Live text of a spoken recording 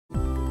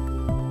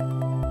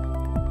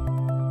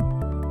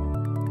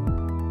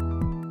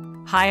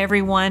Hi,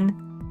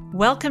 everyone.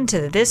 Welcome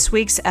to this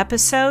week's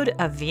episode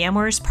of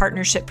VMware's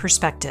Partnership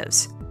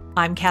Perspectives.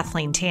 I'm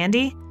Kathleen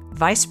Tandy,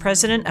 Vice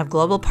President of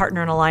Global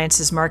Partner and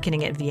Alliances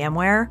Marketing at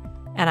VMware,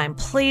 and I'm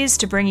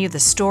pleased to bring you the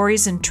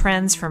stories and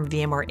trends from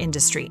VMware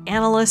industry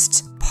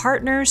analysts,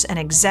 partners, and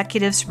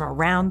executives from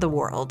around the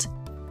world.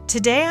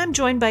 Today, I'm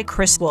joined by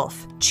Chris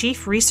Wolf,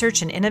 Chief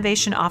Research and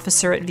Innovation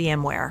Officer at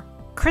VMware.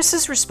 Chris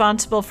is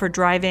responsible for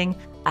driving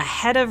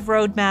ahead of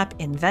roadmap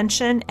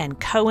invention and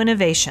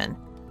co-innovation,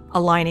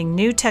 aligning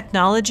new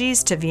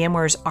technologies to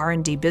VMware's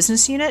R&D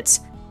business units,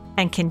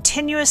 and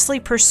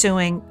continuously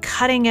pursuing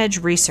cutting-edge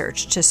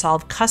research to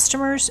solve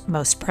customers'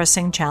 most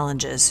pressing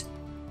challenges.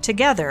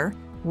 Together,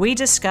 we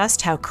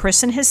discussed how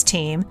Chris and his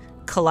team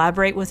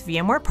collaborate with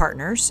VMware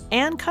partners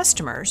and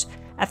customers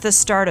at the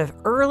start of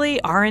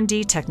early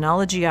R&D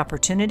technology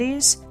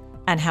opportunities,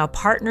 and how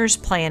partners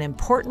play an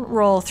important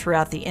role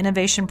throughout the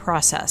innovation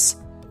process,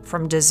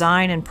 from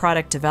design and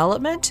product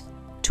development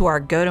to our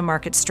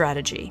go-to-market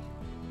strategy.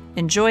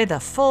 Enjoy the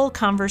full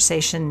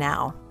conversation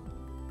now.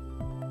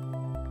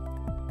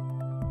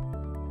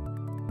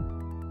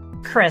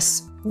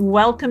 Chris,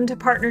 welcome to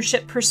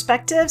Partnership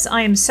Perspectives.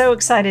 I am so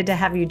excited to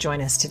have you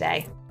join us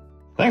today.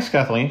 Thanks,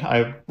 Kathleen.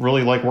 I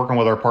really like working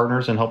with our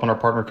partners and helping our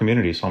partner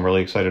community, so I'm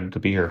really excited to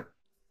be here.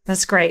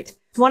 That's great.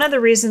 One of the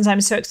reasons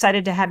I'm so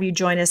excited to have you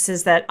join us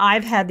is that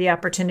I've had the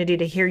opportunity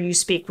to hear you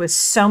speak with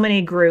so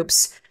many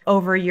groups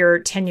over your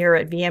tenure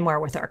at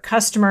VMware, with our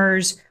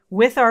customers,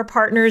 with our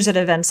partners at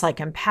events like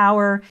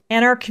Empower,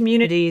 and our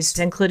communities,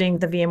 including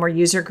the VMware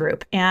user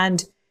group.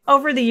 And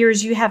over the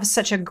years, you have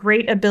such a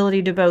great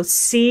ability to both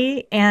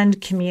see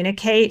and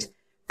communicate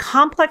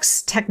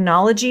complex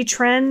technology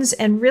trends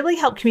and really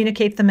help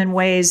communicate them in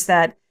ways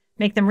that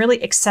make them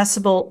really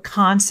accessible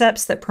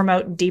concepts that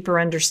promote deeper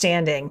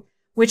understanding,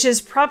 which is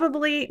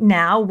probably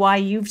now why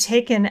you've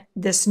taken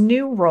this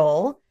new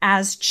role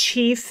as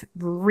Chief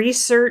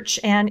Research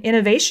and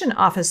Innovation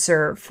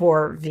Officer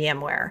for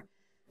VMware.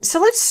 So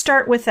let's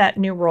start with that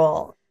new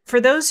role. For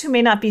those who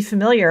may not be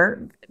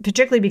familiar,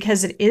 particularly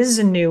because it is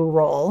a new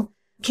role,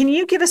 can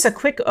you give us a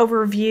quick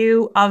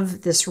overview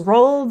of this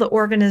role, the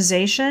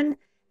organization,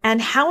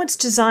 and how it's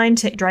designed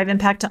to drive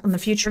impact on the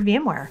future of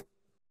VMware?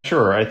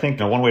 Sure. I think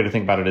one way to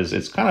think about it is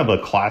it's kind of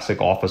a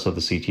classic office of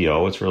the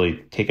CTO. It's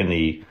really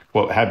taken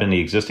what had been the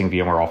existing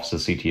VMware office of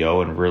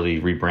CTO and really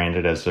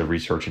rebranded as the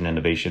Research and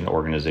Innovation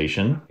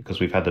Organization, because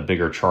we've had the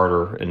bigger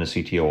charter in the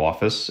CTO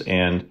office.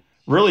 And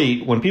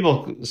really, when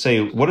people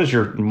say, what is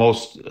your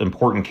most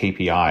important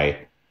KPI?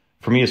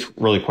 For me, it's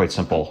really quite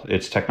simple.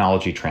 It's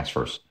technology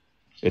transfers.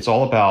 It's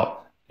all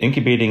about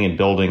incubating and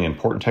building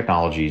important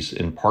technologies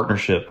in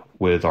partnership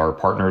with our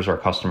partners, our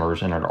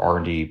customers, and our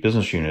R&D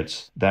business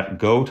units that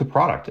go to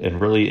product and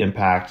really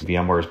impact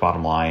VMware's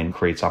bottom line,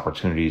 creates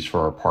opportunities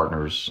for our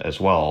partners as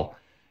well.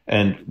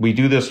 And we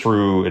do this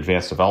through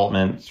advanced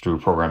development, through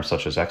programs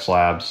such as X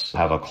Labs,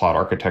 have a cloud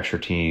architecture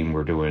team.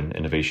 We're doing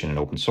innovation in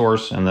open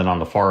source. And then on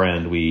the far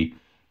end, we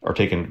are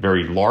taking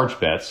very large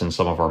bets in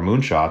some of our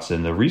moonshots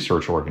in the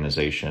research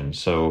organization.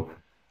 So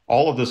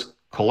all of this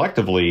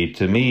collectively,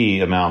 to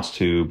me, amounts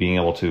to being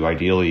able to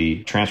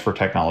ideally transfer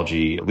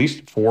technology. At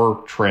least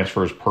 4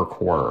 transfers per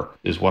quarter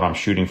is what I'm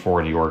shooting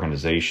for in the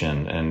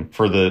organization. And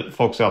for the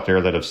folks out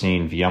there that have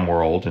seen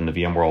VMworld and the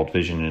VMworld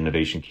Vision and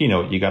Innovation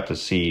Keynote, you got to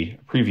see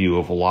a preview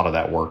of a lot of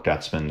that work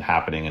that's been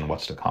happening and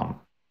what's to come.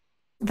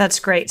 That's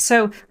great.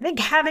 So I think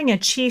having a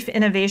Chief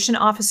Innovation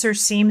Officer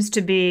seems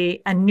to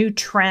be a new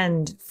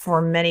trend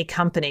for many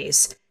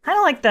companies. Kind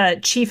of like the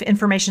Chief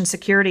Information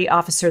Security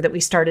Officer that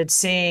we started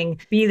seeing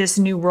be this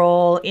new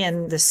role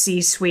in the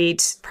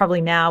C-suite,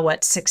 probably now,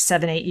 6,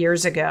 7, 8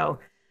 years ago.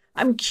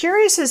 I'm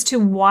curious as to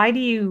why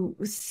do you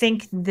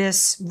think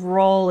this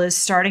role is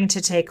starting to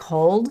take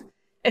hold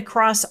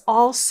across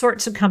all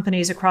sorts of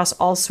companies, across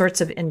all sorts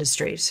of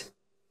industries?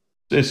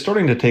 It's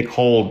starting to take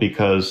hold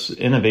because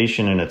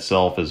innovation in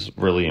itself is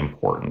really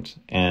important.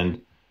 And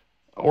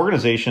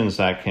organizations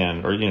that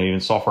can, or even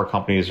software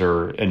companies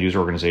or end user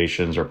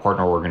organizations or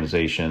partner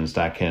organizations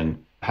that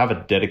can have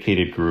a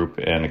dedicated group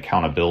and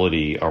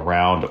accountability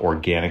around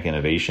organic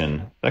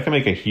innovation, that can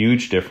make a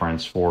huge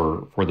difference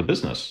for the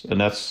business. And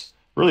that's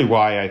really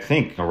why I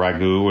think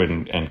Raghu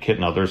and Kit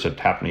and others have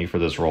tapped me for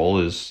this role.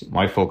 Is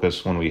my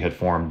focus when we had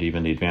formed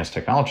even the advanced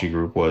technology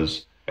group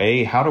was,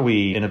 how do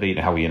we innovate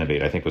and how we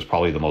innovate, I think was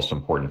probably the most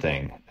important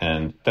thing.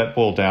 And that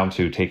boiled down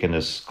to taking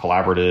this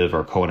collaborative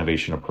or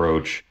co-innovation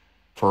approach.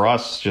 For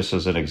us, just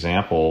as an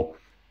example,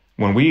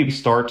 when we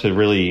start to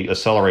really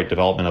accelerate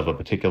development of a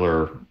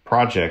particular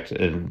project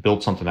and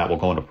build something that will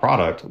go into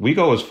product, we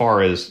go as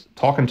far as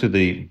talking to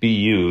the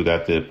BU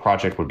that the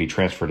project would be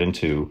transferred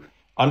into,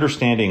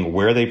 understanding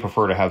where they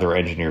prefer to have their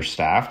engineers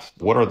staffed,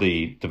 what are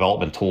the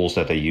development tools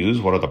that they use,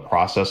 what are the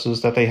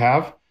processes that they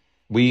have.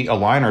 We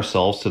align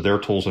ourselves to their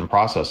tools and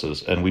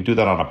processes, and we do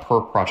that on a per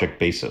project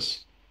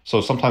basis. So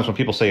sometimes when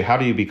people say, how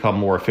do you become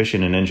more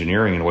efficient in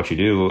engineering and what you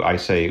do? I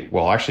say,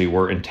 well, actually,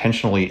 we're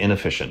intentionally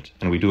inefficient,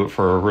 and we do it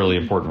for a really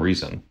important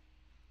reason.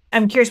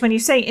 I'm curious, when you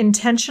say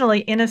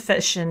intentionally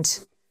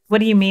inefficient, what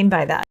do you mean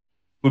by that?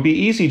 would be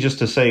easy just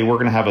to say we're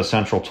going to have a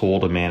central tool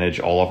to manage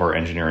all of our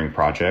engineering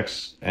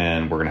projects,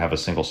 and we're going to have a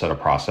single set of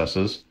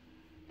processes.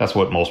 That's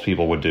what most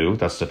people would do.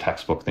 That's the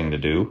textbook thing to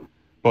do.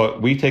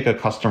 But we take a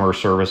customer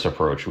service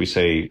approach. We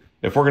say,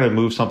 if we're going to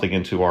move something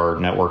into our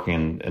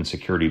networking and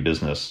security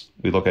business,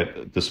 we look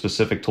at the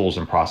specific tools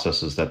and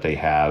processes that they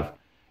have,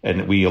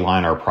 and we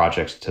align our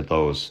projects to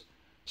those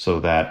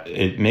so that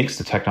it makes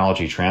the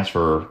technology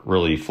transfer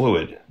really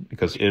fluid,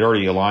 because it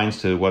already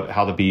aligns to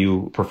how the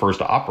BU prefers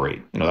to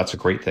operate. That's a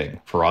great thing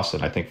for us,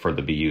 and I think for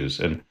the BUs.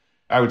 And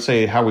I would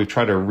say how we've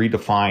tried to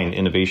redefine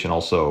innovation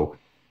also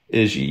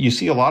is you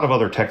see a lot of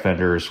other tech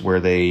vendors where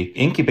they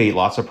incubate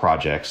lots of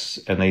projects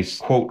and they,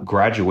 quote,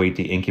 graduate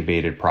the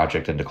incubated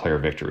project and declare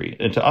victory.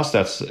 And to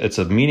us, it's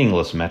a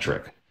meaningless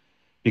metric,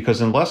 because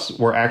unless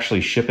we're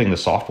actually shipping the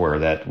software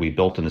that we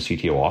built in the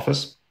CTO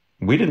office,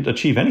 we didn't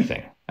achieve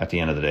anything at the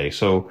end of the day.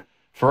 So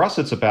for us,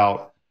 it's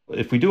about,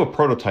 if we do a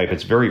prototype,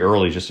 it's very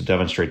early just to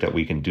demonstrate that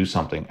we can do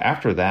something.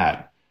 After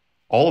that,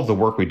 all of the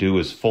work we do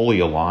is fully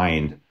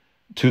aligned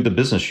to the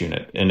business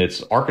unit, and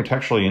it's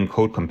architecturally and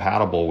code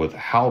compatible with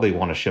how they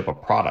want to ship a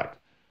product.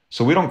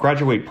 So we don't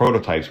graduate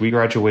prototypes. We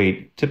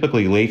graduate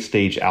typically late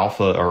stage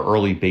alpha or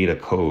early beta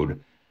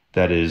code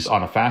that is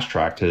on a fast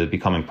track to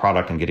becoming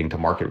product and getting to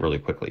market really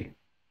quickly.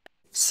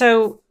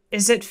 So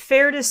is it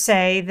fair to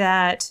say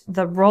that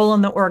the role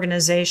in the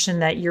organization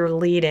that you're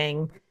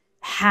leading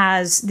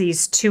has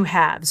these two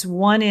halves?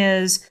 One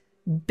is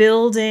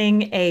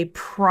building a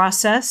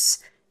process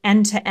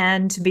end to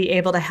end to be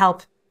able to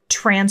help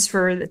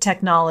transfer the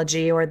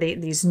technology or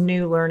these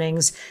new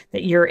learnings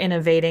that you're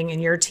innovating in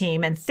your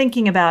team, and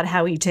thinking about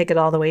how you take it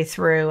all the way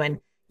through and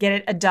get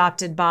it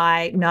adopted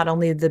by not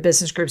only the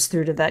business groups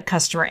through to the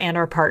customer and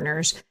our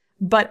partners,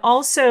 but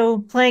also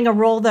playing a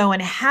role, though, in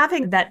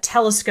having that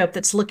telescope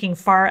that's looking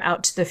far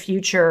out to the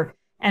future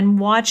and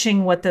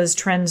watching what those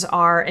trends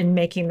are and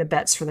making the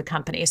bets for the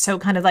company. So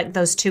kind of like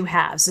those two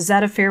halves. Is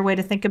that a fair way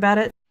to think about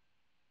it?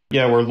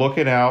 Yeah, we're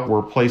looking out,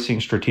 we're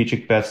placing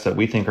strategic bets that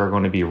we think are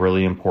going to be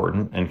really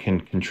important and can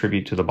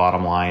contribute to the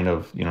bottom line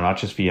of, not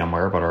just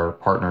VMware, but our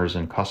partners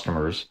and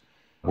customers.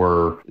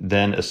 We're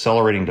then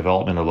accelerating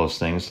development of those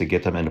things to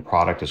get them into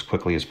product as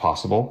quickly as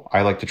possible.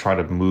 I like to try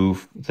to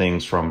move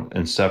things from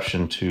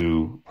inception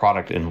to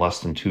product in less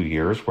than 2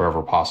 years,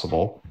 wherever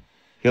possible.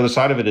 The other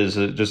side of it is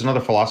there's another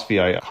philosophy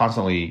I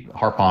constantly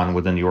harp on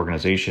within the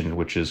organization,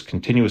 which is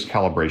continuous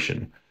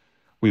calibration.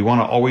 We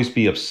want to always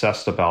be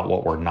obsessed about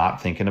what we're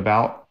not thinking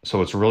about.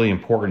 So it's really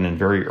important in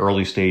very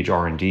early stage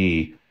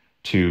R&D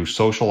to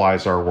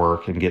socialize our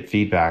work and get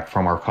feedback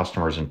from our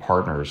customers and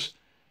partners.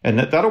 And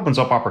that opens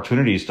up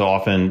opportunities to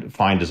often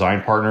find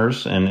design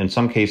partners, and in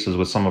some cases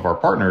with some of our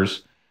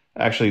partners,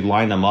 actually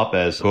line them up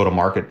as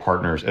go-to-market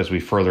partners as we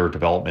further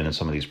development in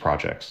some of these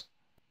projects.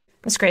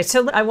 That's great.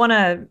 So I want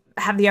to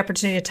have the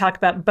opportunity to talk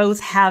about both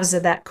halves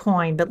of that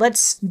coin, but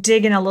let's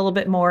dig in a little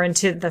bit more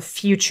into the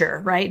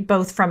future, right?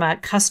 Both from a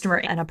customer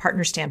and a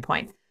partner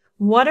standpoint.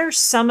 What are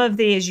some of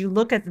the, as you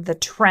look at the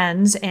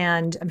trends,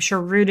 and I'm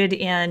sure rooted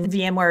in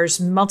VMware's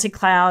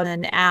multi-cloud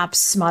and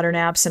apps, modern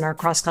apps, and our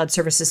cross-cloud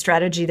services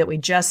strategy that we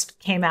just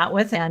came out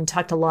with and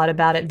talked a lot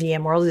about at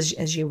VMworld,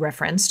 as you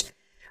referenced.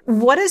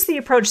 What is the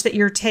approach that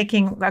you're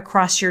taking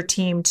across your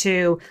team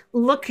to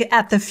look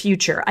at the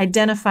future,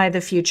 identify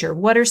the future?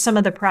 What are some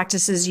of the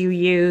practices you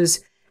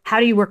use? How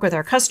do you work with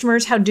our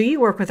customers? How do you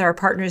work with our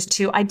partners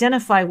to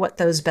identify what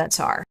those bets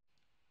are?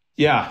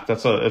 Yeah,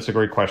 that's a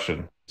great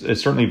question.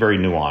 It's certainly very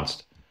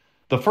nuanced.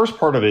 The first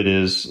part of it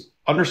is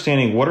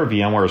understanding what are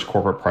VMware's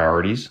corporate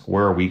priorities?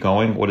 Where are we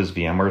going? What does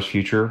VMware's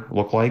future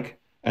look like?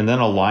 And then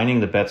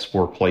aligning the bets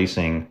we're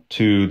placing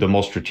to the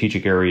most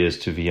strategic areas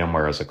to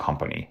VMware as a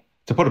company.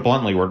 To put it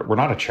bluntly, we're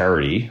not a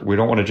charity. We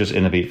don't want to just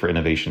innovate for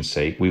innovation's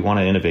sake. We want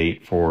to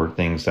innovate for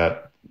things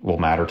that will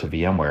matter to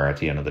VMware at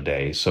the end of the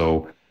day.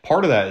 So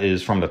part of that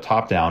is from the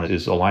top down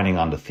is aligning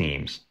on the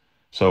themes.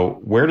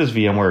 So where does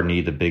VMware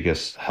need the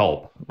biggest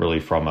help really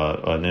from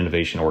an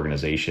innovation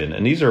organization?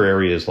 And these are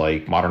areas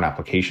like modern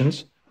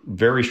applications,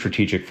 very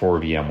strategic for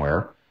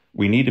VMware.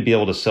 We need to be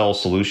able to sell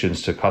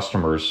solutions to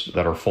customers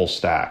that are full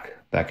stack,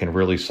 that can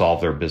really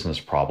solve their business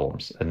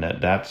problems. And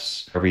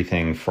that's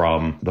everything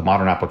from the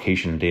modern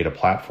application and data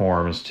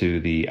platforms to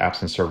the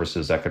apps and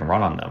services that can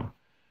run on them.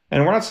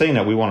 And we're not saying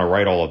that we want to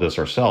write all of this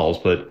ourselves,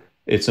 but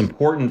it's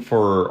important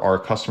for our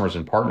customers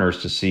and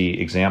partners to see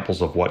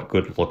examples of what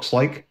good looks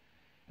like,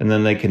 and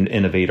then they can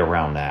innovate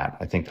around that.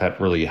 I think that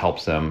really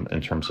helps them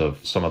in terms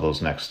of some of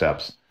those next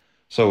steps.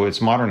 So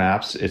it's modern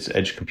apps, it's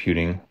edge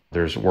computing.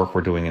 There's work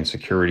we're doing in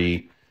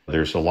security.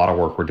 There's a lot of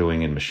work we're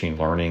doing in machine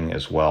learning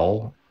as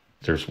well.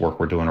 There's work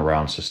we're doing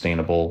around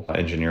sustainable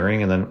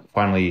engineering. And then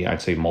finally,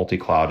 I'd say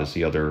multi-cloud is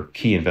the other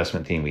key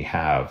investment theme we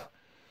have.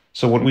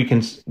 So when we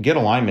can get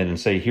alignment and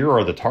say, here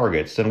are the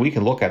targets, then we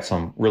can look at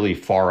some really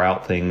far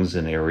out things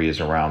in areas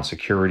around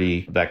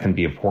security that can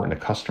be important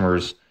to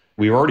customers.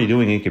 We're already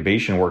doing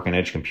incubation work in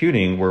edge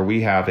computing where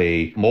we have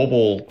a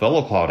mobile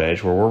VeloCloud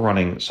Edge where we're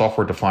running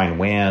software-defined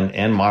WAN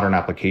and modern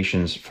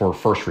applications for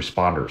first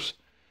responders.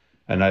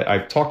 And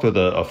I've talked with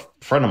a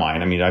friend of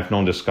mine. I mean, I've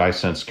known this guy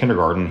since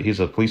kindergarten.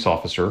 He's a police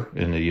officer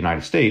in the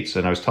United States.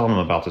 And I was telling him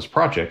about this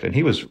project, and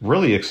he was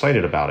really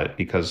excited about it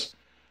because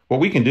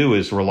what we can do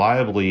is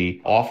reliably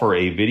offer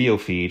a video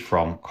feed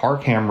from car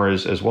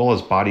cameras as well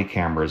as body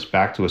cameras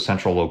back to a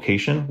central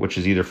location, which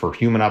is either for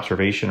human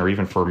observation or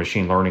even for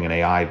machine learning and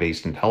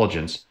AI-based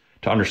intelligence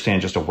to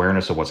understand just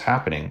awareness of what's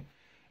happening.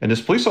 And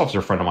this police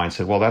officer friend of mine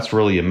said, well, that's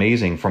really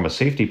amazing from a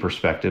safety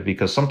perspective,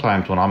 because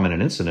sometimes when I'm in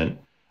an incident,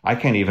 I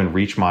can't even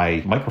reach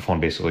my microphone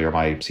basically, or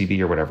my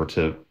CB or whatever,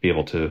 to be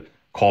able to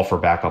call for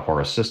backup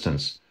or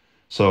assistance.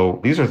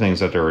 So these are things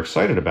that they're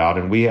excited about.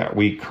 And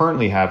we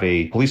currently have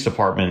a police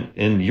department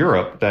in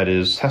Europe that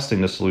is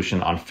testing the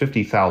solution on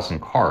 50,000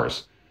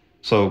 cars.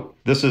 So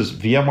this is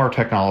VMware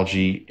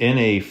technology in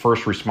a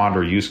first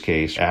responder use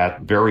case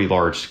at very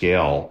large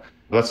scale.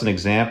 That's an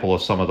example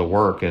of some of the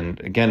work.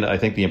 And again, I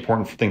think the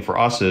important thing for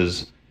us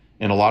is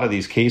in a lot of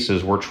these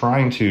cases, we're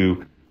trying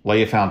to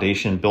lay a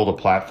foundation, build a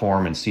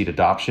platform, and seed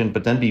adoption,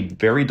 but then be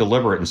very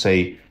deliberate and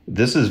say,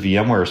 this is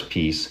VMware's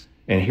piece,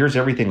 and here's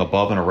everything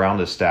above and around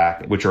the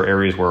stack, which are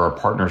areas where our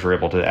partners are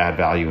able to add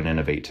value and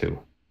innovate too.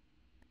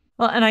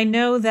 Well, and I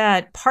know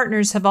that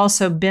partners have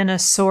also been a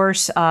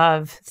source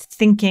of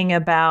thinking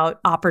about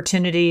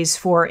opportunities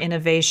for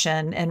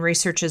innovation and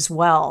research as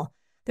well.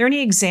 Are there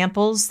any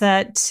examples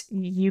that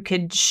you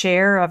could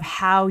share of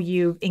how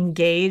you've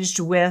engaged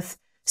with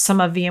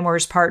some of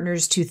VMware's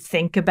partners to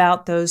think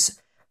about those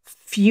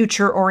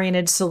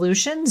future-oriented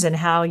solutions and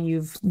how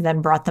you've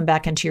then brought them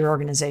back into your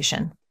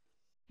organization?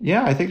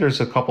 Yeah, I think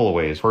there's a couple of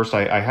ways. First,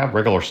 I have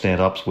regular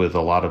stand-ups with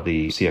a lot of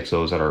the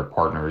CXOs that are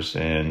partners,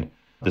 and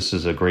this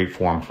is a great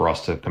forum for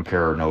us to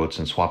compare notes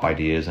and swap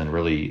ideas and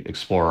really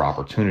explore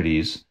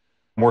opportunities.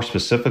 More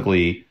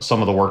specifically,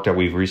 some of the work that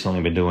we've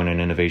recently been doing in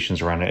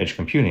innovations around edge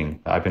computing.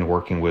 I've been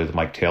working with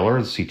Mike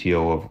Taylor, the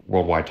CTO of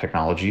Worldwide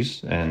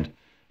Technologies, and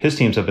his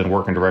teams have been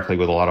working directly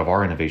with a lot of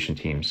our innovation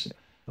teams.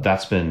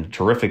 That's been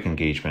terrific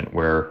engagement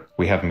where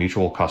we have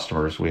mutual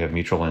customers, we have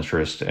mutual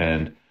interest,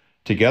 and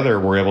together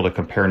we're able to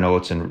compare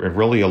notes and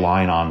really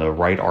align on the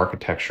right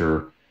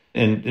architecture,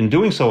 and in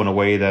doing so in a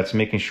way that's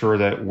making sure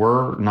that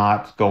we're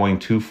not going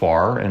too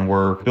far and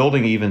we're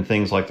building even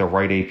things like the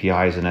right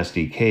APIs and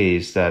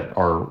SDKs that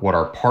are what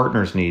our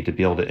partners need to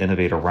be able to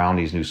innovate around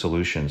these new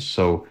solutions.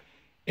 So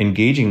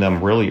engaging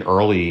them really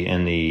early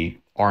in the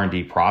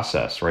R&D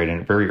process, right,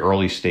 in very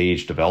early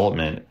stage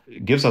development,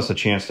 gives us a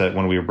chance that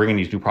when we are bringing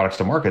these new products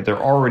to market, they're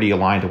already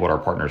aligned to what our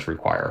partners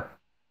require.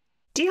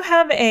 Do you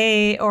have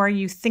or are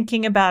you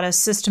thinking about a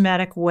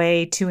systematic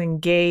way to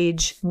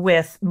engage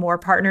with more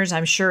partners?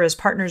 I'm sure as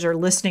partners are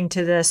listening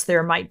to this,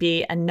 there might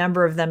be a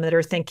number of them that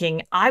are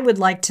thinking, I would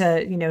like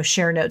to,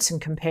 share notes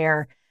and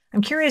compare.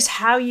 I'm curious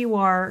how you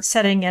are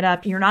setting it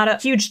up. You're not a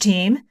huge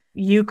team.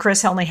 You,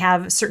 Chris, only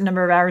have a certain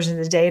number of hours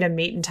in the day to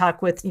meet and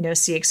talk with,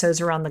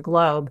 CXOs around the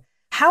globe.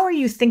 How are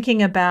you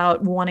thinking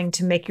about wanting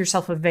to make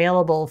yourself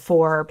available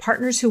for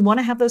partners who want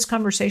to have those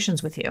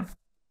conversations with you?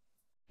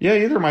 Yeah,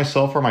 either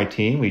myself or my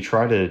team, we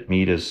try to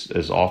meet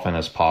as often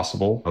as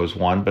possible as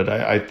one. But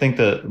I think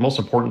the most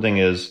important thing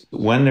is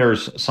when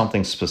there's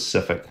something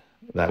specific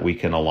that we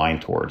can align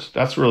towards.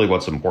 That's really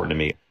what's important to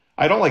me.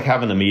 I don't like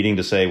having a meeting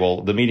to say,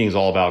 well, the meeting's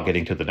all about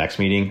getting to the next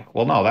meeting.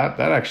 Well, no,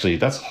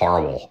 that's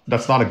horrible.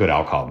 That's not a good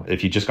outcome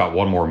if you just got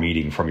one more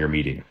meeting from your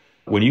meeting.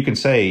 When you can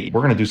say,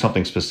 we're going to do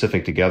something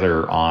specific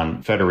together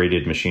on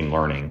federated machine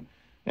learning,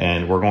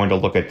 and we're going to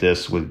look at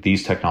this with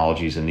these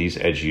technologies and these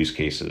edge use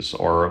cases.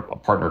 Or a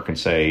partner can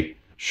say,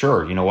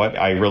 sure, you know what?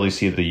 I really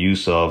see the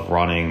use of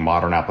running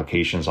modern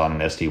applications on an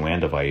SD-WAN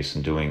device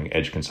and doing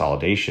edge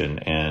consolidation.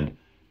 And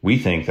we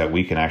think that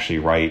we can actually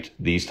write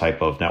these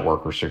type of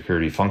network or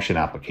security function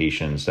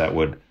applications that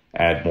would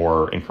add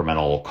more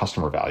incremental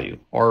customer value,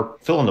 or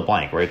fill in the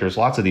blank, right? There's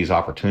lots of these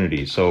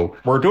opportunities. So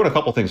we're doing a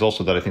couple things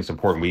also that I think is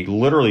important. We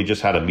literally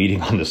just had a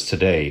meeting on this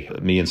today,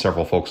 me and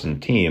several folks in the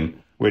team,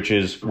 which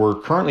is we're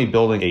currently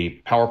building a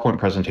PowerPoint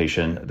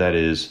presentation that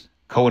is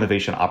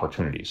co-innovation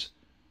opportunities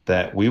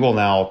that we will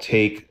now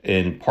take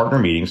in partner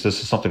meetings.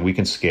 This is something we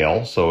can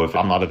scale. So if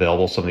I'm not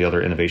available, some of the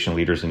other innovation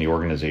leaders in the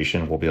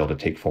organization will be able to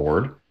take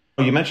forward.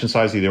 You mentioned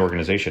size of the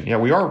organization. Yeah,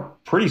 we are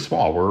pretty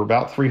small. We're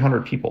about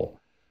 300 people.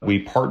 We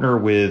partner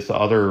with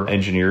other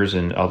engineers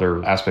in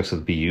other aspects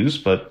of the BUs,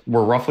 but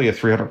we're roughly a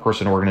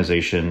 300-person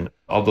organization.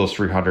 Of those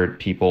 300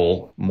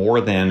 people, more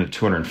than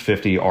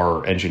 250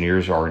 are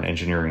engineers, are in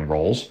engineering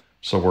roles.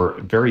 So we're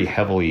very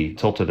heavily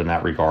tilted in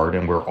that regard,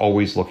 and we're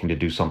always looking to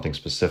do something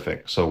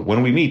specific. So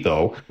when we meet,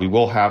 though, we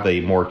will have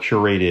a more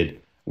curated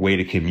way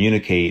to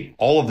communicate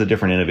all of the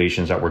different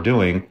innovations that we're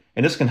doing.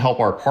 And this can help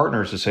our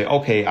partners to say,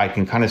 okay, I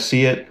can kind of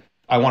see it.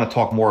 I want to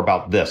talk more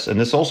about this. And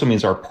this also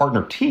means our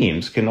partner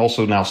teams can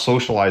also now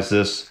socialize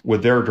this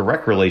with their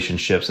direct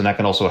relationships. And that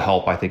can also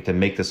help, I think, to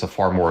make this a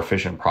far more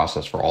efficient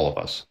process for all of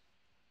us.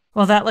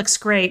 Well, that looks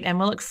great. And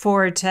we'll look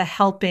forward to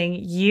helping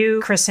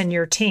you, Chris, and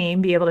your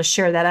team be able to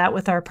share that out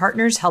with our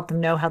partners, help them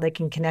know how they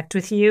can connect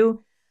with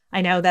you.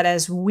 I know that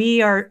as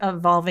we are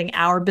evolving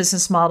our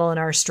business model and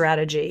our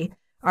strategy,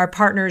 our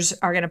partners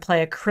are going to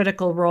play a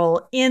critical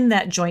role in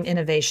that joint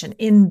innovation,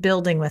 in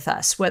building with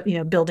us,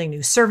 building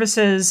new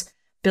services,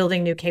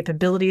 building new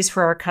capabilities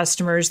for our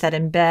customers that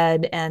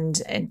embed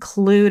and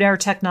include our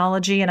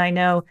technology. And I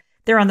know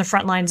they're on the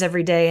front lines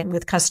every day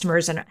with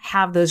customers and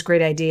have those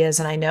great ideas.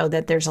 And I know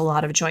that there's a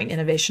lot of joint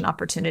innovation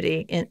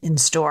opportunity in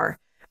store.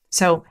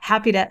 So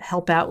happy to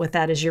help out with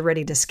that as you're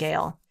ready to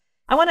scale.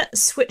 I want to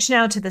switch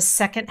now to the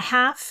second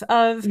half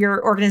of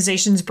your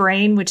organization's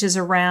brain, which is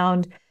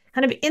around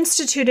kind of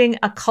instituting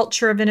a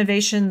culture of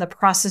innovation, the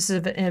processes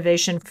of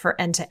innovation for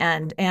end to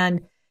end. And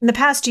in the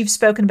past, you've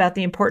spoken about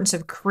the importance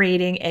of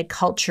creating a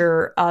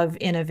culture of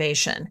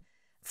innovation.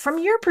 From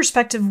your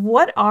perspective,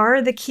 what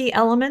are the key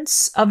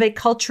elements of a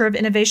culture of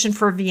innovation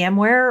for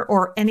VMware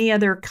or any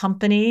other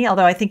company?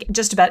 Although I think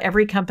just about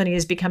every company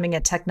is becoming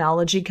a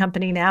technology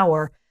company now,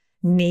 or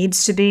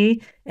needs to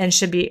be and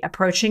should be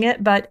approaching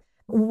it. But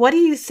what do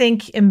you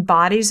think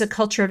embodies a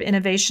culture of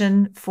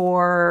innovation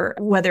for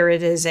whether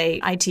it is a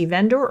IT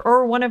vendor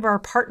or one of our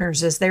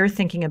partners as they're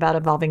thinking about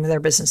evolving their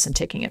business and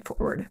taking it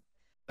forward?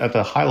 At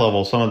the high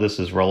level, some of this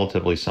is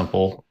relatively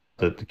simple.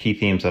 The key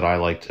themes that I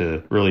like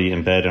to really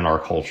embed in our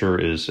culture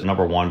is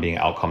number one, being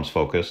outcomes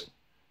focused,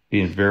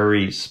 being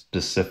very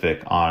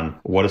specific on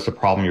what is the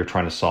problem you're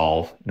trying to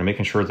solve, and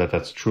making sure that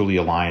that's truly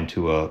aligned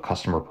to a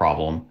customer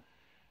problem,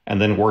 and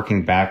then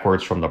working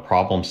backwards from the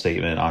problem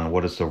statement on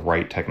what is the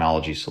right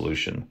technology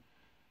solution.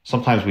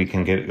 Sometimes we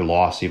can get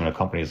lost, even a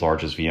company as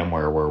large as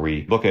VMware, where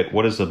we look at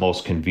what is the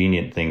most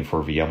convenient thing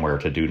for VMware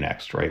to do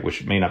next, right?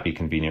 Which may not be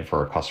convenient for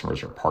our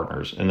customers or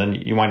partners. And then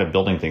you wind up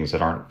building things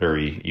that aren't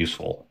very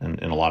useful in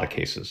a lot of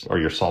cases, or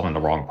you're solving the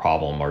wrong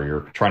problem, or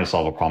you're trying to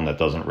solve a problem that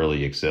doesn't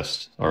really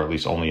exist, or at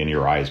least only in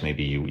your eyes.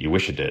 Maybe you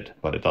wish it did,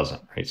 but it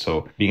doesn't, right?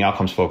 So being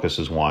outcomes focused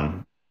is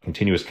one.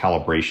 Continuous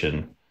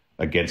calibration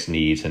against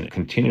needs and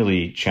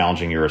continually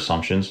challenging your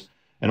assumptions,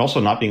 and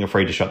also not being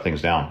afraid to shut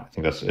things down. I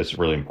think it's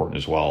really important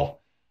as well.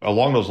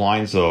 Along those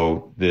lines,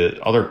 though,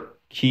 the other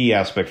key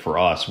aspect for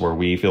us where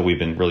we feel we've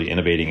been really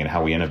innovating and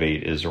how we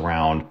innovate is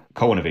around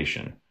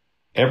co-innovation.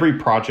 Every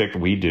project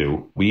we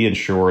do, we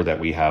ensure that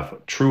we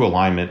have true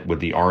alignment with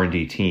the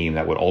R&D team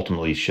that would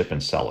ultimately ship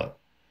and sell it.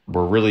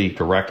 We're really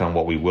direct on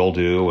what we will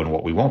do and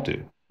what we won't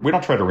do. We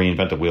don't try to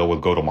reinvent the wheel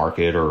with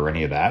go-to-market or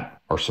any of that,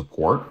 or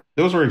support.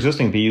 Those are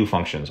existing BU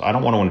functions. I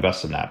don't want to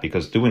invest in that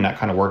because doing that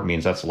kind of work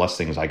means that's less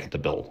things I get to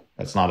build.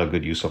 That's not a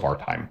good use of our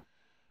time.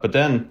 But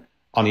then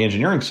on the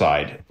engineering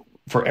side,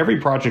 for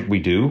every project we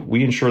do,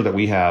 we ensure that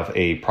we have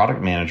a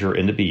product manager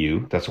in the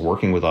BU that's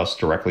working with us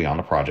directly on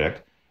the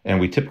project. And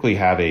we typically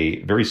have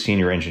a very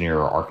senior engineer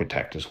or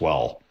architect as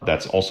well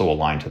that's also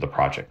aligned to the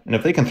project. And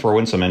if they can throw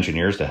in some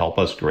engineers to help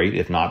us, great.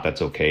 If not,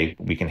 that's okay.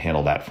 We can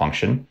handle that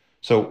function.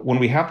 So when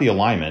we have the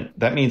alignment,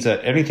 that means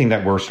that anything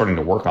that we're starting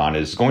to work on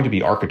is going to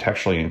be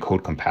architecturally and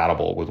code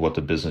compatible with what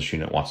the business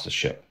unit wants to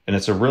ship. And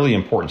it's a really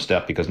important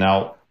step because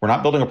now we're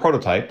not building a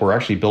prototype, we're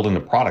actually building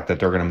the product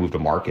that they're going to move to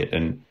market.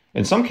 And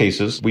in some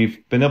cases,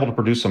 we've been able to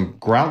produce some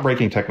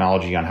groundbreaking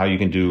technology on how you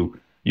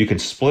can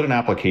split an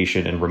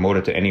application and remote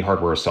it to any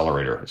hardware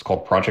accelerator. It's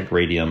called Project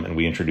Radium, and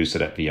we introduced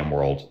it at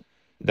VMworld.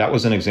 That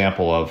was an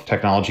example of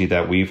technology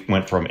that we've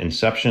went from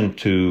inception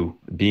to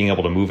being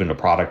able to move into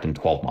product in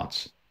 12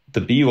 months. The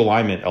BU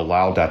alignment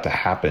allowed that to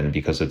happen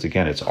because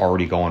it's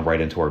already going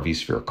right into our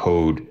vSphere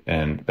code,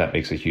 and that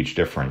makes a huge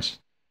difference.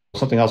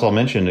 Something else I'll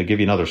mention to give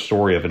you another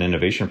story of an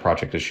innovation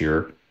project this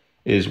year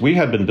is we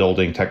had been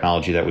building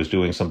technology that was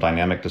doing some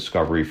dynamic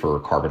discovery for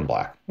carbon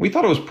black. We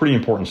thought it was pretty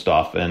important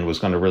stuff and was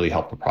going to really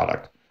help the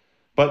product.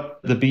 But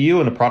the BU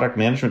and the product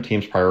management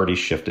team's priorities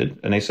shifted,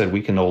 and they said,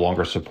 we can no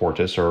longer support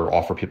this or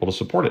offer people to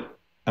support it.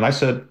 And I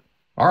said,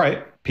 all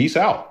right, peace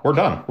out. We're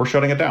done. We're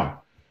shutting it down.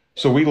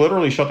 So we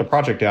literally shut the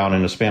project down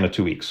in a span of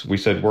 2 weeks. We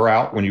said, we're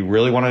out. When you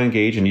really want to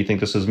engage and you think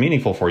this is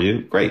meaningful for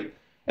you, great.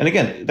 And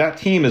again, that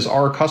team is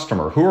our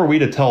customer. Who are we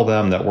to tell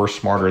them that we're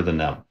smarter than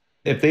them?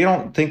 If they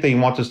don't think they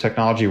want this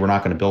technology, we're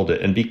not going to build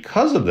it. And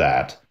because of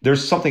that,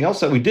 there's something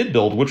else that we did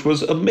build, which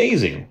was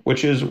amazing,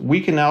 which is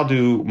we can now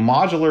do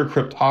modular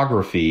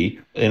cryptography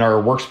in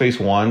our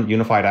Workspace ONE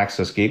Unified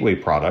Access Gateway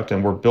product.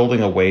 And we're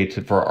building a way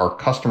for our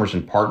customers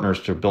and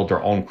partners to build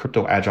their own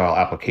crypto agile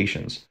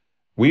applications.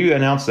 We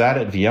announced that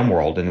at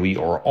VMworld, and we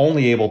are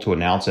only able to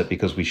announce it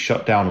because we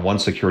shut down one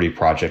security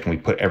project and we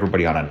put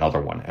everybody on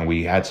another one. And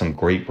we had some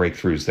great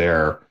breakthroughs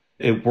there.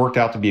 It worked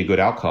out to be a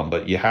good outcome,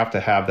 but you have to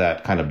have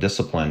that kind of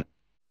discipline.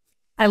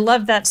 I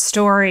love that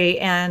story.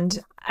 And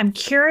I'm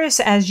curious,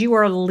 as you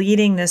are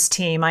leading this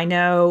team, I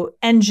know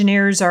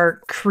engineers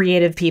are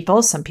creative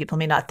people. Some people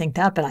may not think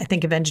that, but I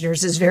think of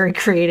engineers as very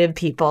creative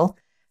people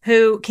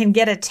who can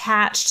get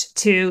attached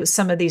to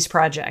some of these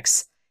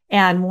projects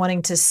and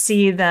wanting to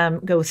see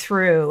them go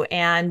through.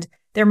 And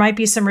there might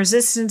be some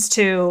resistance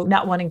to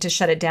not wanting to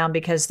shut it down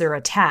because they're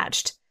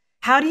attached.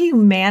 How do you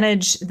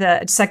manage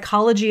the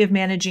psychology of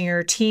managing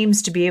your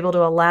teams to be able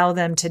to allow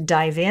them to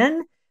dive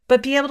in,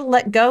 but be able to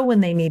let go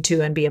when they need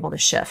to and be able to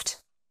shift?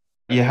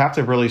 You have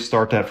to really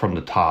start that from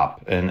the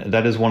top. And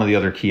that is one of the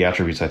other key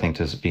attributes, I think,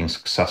 to being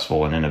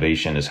successful in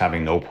innovation is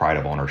having no pride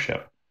of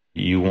ownership.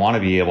 You want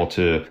to be able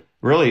to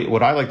Really,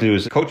 what I like to do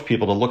is coach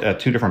people to look at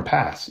two different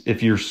paths.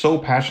 If you're so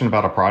passionate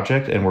about a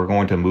project and we're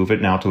going to move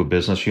it now to a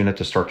business unit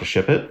to start to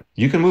ship it,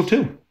 you can move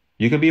too.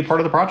 You can be a part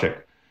of the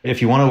project.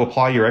 If you want to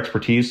apply your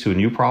expertise to a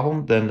new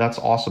problem, then that's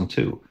awesome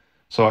too.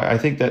 So I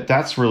think that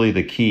that's really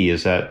the key,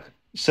 is that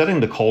setting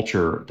the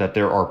culture that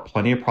there are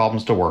plenty of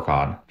problems to work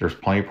on. There's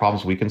plenty of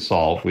problems we can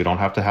solve. We don't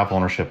have to have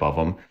ownership of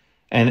them.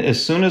 And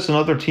as soon as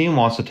another team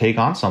wants to take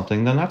on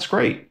something, then that's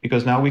great,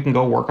 because now we can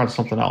go work on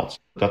something else.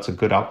 That's a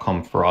good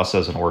outcome for us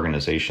as an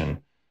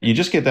organization. You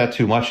just get that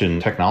too much in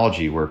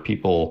technology, where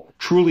people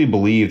truly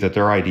believe that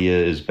their idea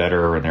is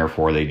better and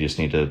therefore they just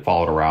need to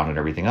follow it around and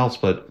everything else.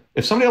 But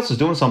if somebody else is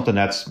doing something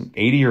that's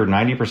 80 or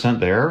 90%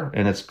 there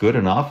and it's good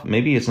enough,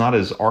 maybe it's not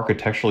as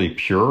architecturally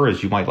pure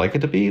as you might like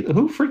it to be.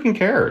 Who freaking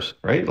cares,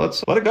 right?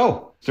 Let's let it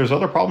go. There's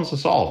other problems to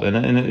solve.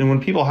 And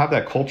when people have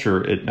that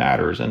culture, it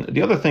matters. And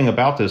the other thing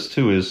about this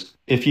too is,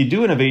 if you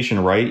do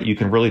innovation right, you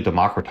can really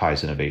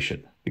democratize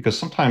innovation, because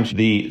sometimes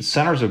the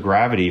centers of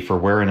gravity for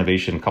where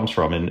innovation comes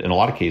from, in a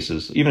lot of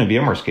cases, even in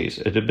VMware's case,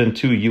 it had been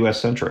too US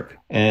centric.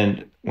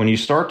 And when you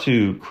start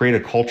to create a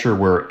culture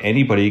where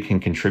anybody can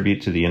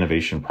contribute to the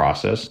innovation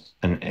process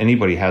and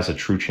anybody has a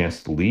true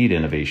chance to lead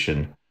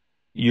innovation,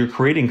 you're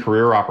creating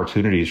career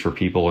opportunities for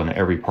people in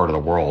every part of the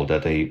world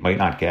that they might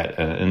not get.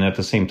 And at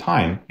the same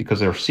time, because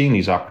they're seeing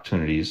these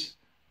opportunities,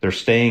 they're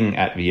staying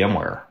at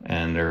VMware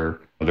and they're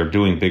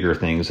doing bigger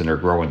things and they're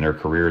growing their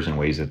careers in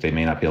ways that they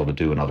may not be able to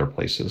do in other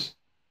places.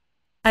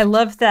 I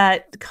love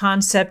that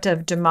concept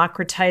of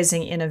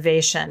democratizing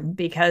innovation,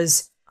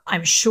 because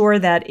I'm sure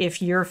that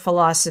if your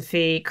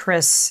philosophy,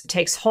 Chris,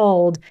 takes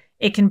hold,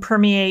 it can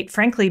permeate,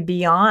 frankly,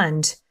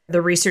 beyond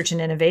the research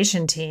and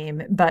innovation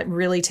team, but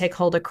really take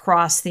hold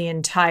across the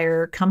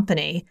entire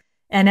company.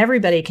 And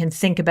everybody can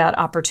think about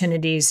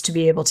opportunities to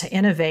be able to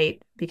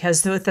innovate,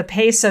 because with the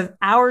pace of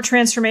our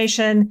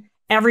transformation,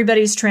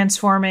 everybody's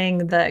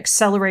transforming, the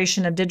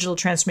acceleration of digital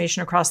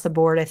transformation across the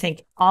board. I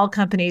think all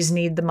companies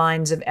need the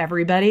minds of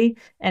everybody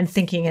and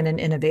thinking in an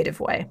innovative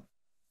way.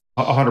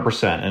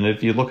 100%. And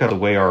if you look at the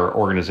way our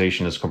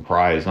organization is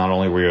comprised, not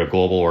only are we a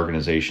global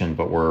organization,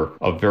 but we're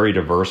a very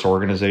diverse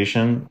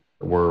organization.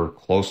 We're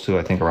close to,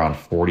 I think, around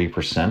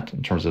 40%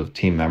 in terms of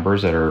team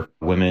members that are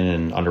women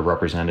and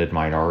underrepresented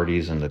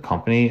minorities in the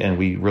company. And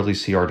we really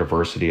see our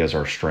diversity as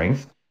our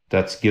strength.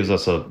 That gives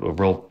us a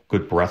real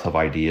good breadth of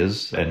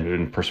ideas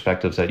and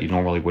perspectives that you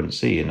normally wouldn't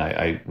see. And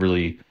I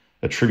really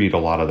attribute a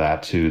lot of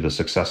that to the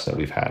success that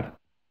we've had.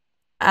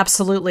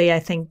 Absolutely. I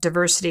think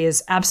diversity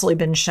has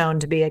absolutely been shown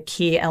to be a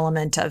key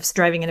element of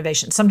driving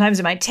innovation. Sometimes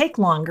it might take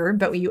longer,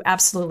 but you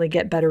absolutely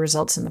get better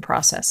results in the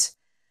process.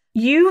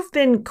 You've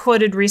been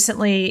quoted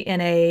recently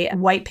in a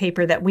white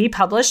paper that we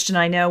published, and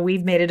I know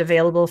we've made it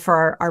available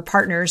for our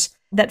partners,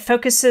 that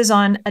focuses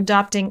on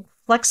adopting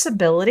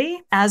flexibility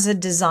as a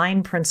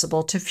design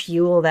principle to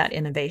fuel that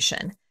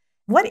innovation.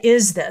 What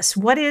is this?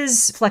 What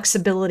is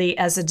flexibility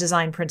as a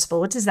design principle?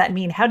 What does that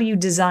mean? How do you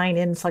design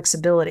in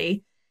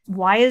flexibility?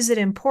 Why is it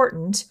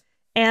important?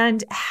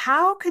 And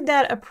how could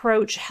that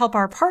approach help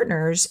our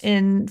partners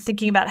in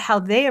thinking about how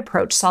they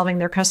approach solving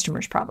their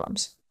customers'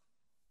 problems?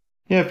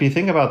 Yeah, if you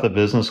think about the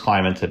business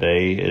climate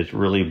today, it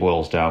really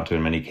boils down to,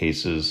 in many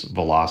cases,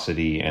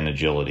 velocity and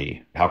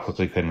agility. How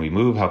quickly can we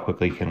move? How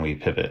quickly can we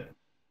pivot?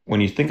 When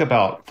you think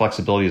about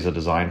flexibility as a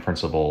design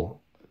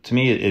principle, to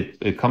me,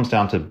 it comes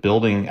down to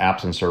building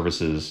apps and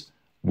services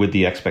with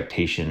the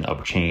expectation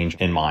of change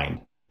in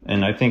mind.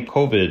 And I think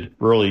COVID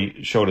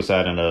really showed us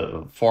that in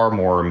a far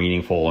more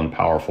meaningful and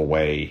powerful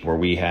way, where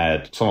we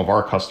had some of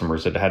our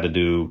customers that had to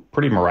do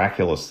pretty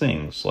miraculous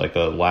things, like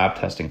a lab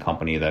testing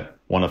company that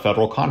won a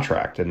federal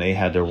contract, and they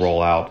had to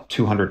roll out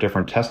 200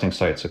 different testing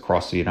sites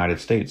across the United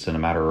States in a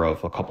matter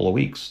of a couple of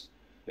weeks.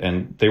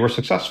 And they were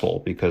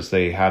successful because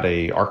they had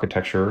a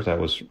architecture that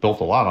was built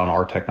a lot on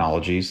our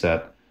technologies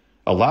that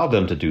allowed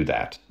them to do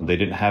that. They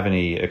didn't have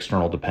any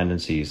external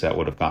dependencies that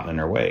would have gotten in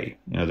their way.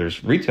 You know,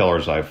 there's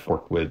retailers I've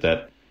worked with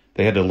that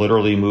they had to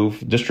literally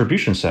move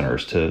distribution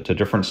centers to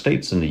different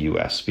states in the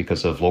US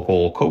because of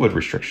local COVID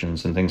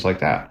restrictions and things like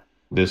that.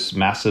 This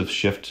massive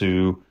shift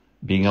to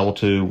being able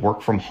to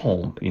work from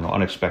home,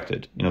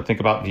 unexpected. Think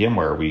about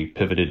VMware. We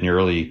pivoted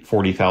nearly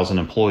 40,000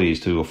 employees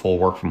to a full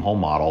work from home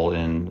model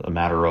in a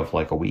matter of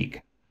like a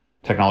week.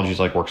 Technologies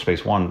like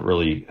Workspace ONE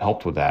really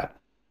helped with that.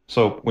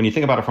 So when you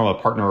think about it from a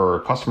partner or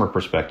a customer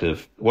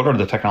perspective, what are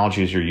the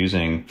technologies you're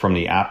using from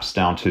the apps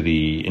down to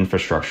the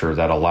infrastructure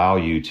that allow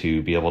you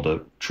to be able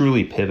to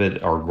truly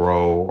pivot or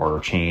grow or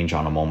change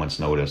on a moment's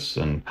notice?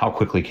 And how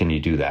quickly can you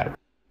do that?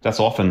 That's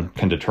often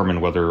can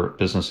determine whether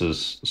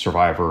businesses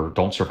survive or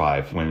don't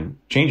survive when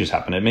changes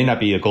happen. It may not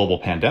be a global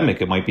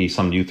pandemic. It might be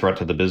some new threat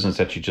to the business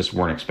that you just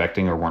weren't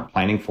expecting or weren't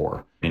planning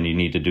for. And you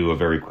need to do a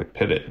very quick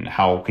pivot. And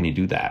how can you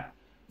do that?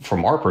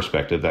 From our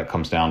perspective, that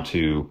comes down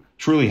to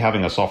truly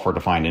having a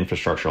software-defined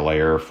infrastructure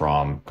layer,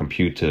 from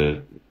compute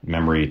to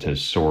memory to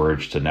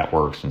storage to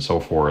networks and so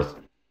forth,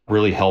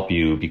 really help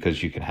you,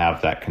 because you can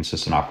have that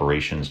consistent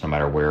operations no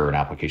matter where an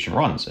application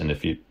runs. And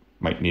if you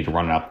might need to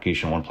run an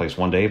application in one place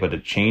one day, but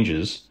it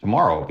changes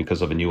tomorrow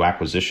because of a new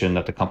acquisition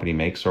that the company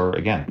makes, or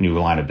again, new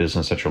line of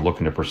business that you're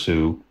looking to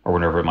pursue, or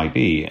whatever it might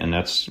be. And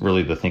that's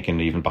really the thinking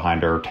even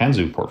behind our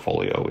Tanzu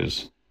portfolio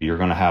is you're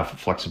going to have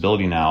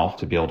flexibility now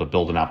to be able to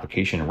build an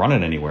application and run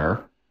it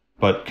anywhere.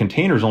 But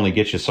containers only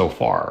get you so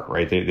far,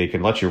 right? They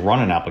can let you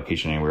run an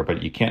application anywhere,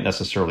 but you can't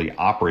necessarily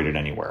operate it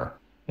anywhere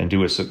and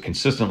do it so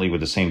consistently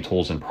with the same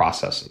tools and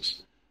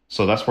processes.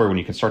 So that's where when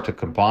you can start to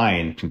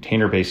combine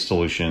container-based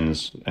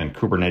solutions and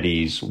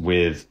Kubernetes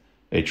with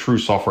a true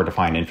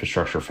software-defined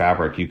infrastructure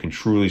fabric, you can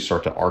truly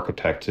start to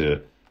architect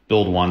to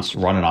build once,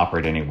 run and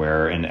operate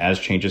anywhere. And as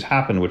changes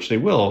happen, which they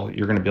will,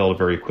 you're going to be able to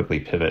very quickly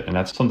pivot. And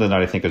that's something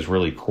that I think is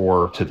really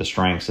core to the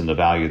strengths and the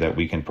value that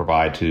we can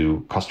provide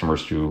to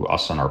customers through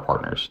us and our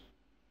partners.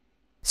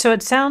 So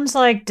it sounds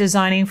like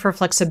designing for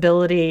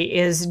flexibility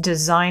is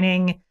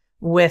designing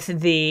with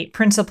the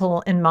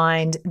principle in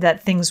mind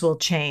that things will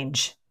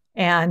change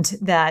and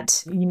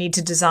that you need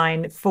to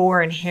design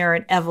for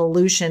inherent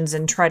evolutions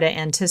and try to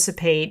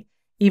anticipate,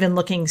 even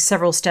looking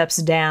several steps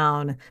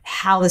down,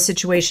 how the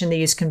situation they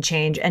use can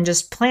change and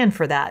just plan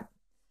for that.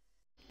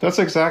 That's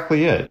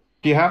exactly it.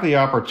 If you have the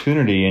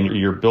opportunity and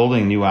you're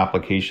building new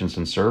applications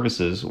and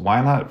services,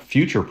 why not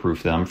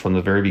future-proof them from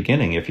the very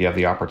beginning if you have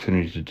the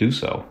opportunity to do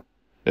so?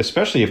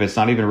 Especially if it's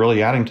not even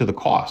really adding to the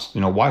cost.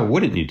 Why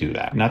wouldn't you do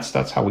that? And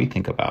that's how we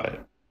think about it.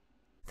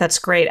 That's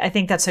great. I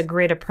think that's a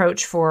great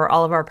approach for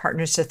all of our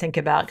partners to think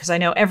about, because I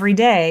know every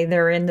day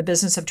they're in the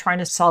business of trying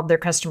to solve their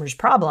customers'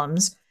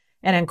 problems,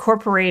 and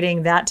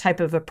incorporating that type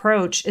of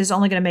approach is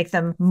only going to make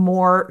them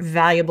more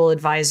valuable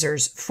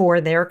advisors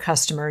for their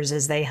customers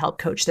as they help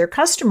coach their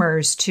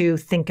customers to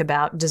think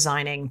about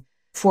designing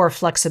for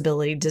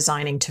flexibility,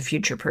 designing to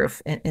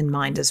future-proof in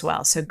mind as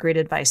well. So great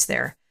advice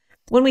there.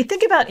 When we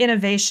think about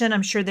innovation,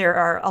 I'm sure there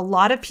are a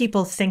lot of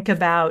people think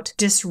about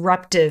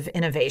disruptive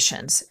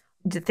innovations,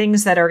 the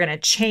things that are going to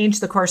change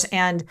the course.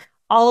 And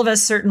all of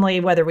us,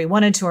 certainly, whether we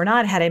wanted to or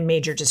not, had a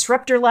major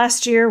disruptor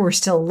last year. We're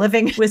still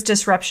living with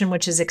disruption,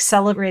 which is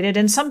accelerated.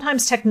 And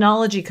sometimes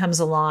technology comes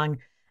along.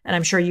 And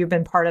I'm sure you've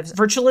been part of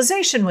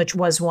virtualization, which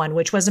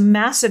was a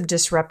massive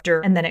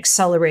disruptor and then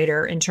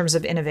accelerator in terms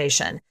of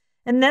innovation.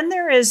 And then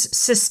there is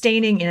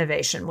sustaining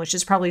innovation, which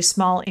is probably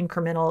small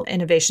incremental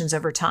innovations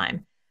over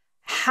time.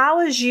 How,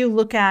 as you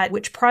look at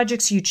which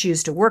projects you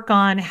choose to work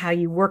on, how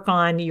you work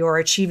on your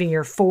achieving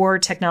your 4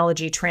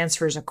 technology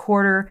transfers a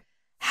quarter,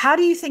 how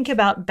do you think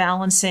about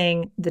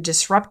balancing the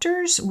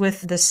disruptors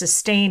with the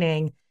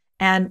sustaining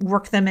and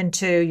work them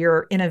into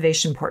your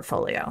innovation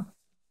portfolio?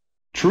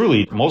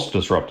 Truly, most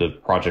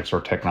disruptive projects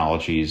or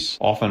technologies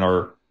often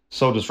are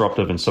so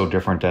disruptive and so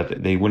different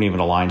that they wouldn't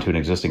even align to an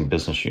existing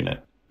business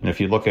unit. And if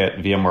you look at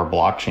VMware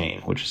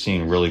blockchain, which is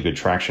seeing really good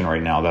traction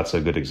right now, that's a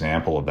good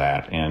example of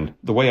that. And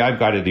the way I've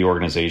guided the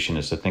organization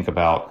is to think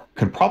about,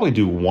 could probably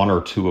do 1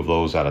 or 2 of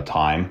those at a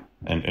time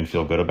and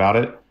feel good about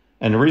it.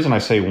 And the reason I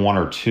say 1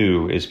 or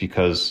 2 is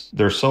because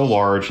they're so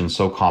large and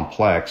so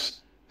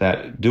complex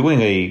that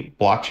doing a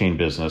blockchain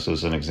business,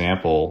 as an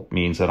example,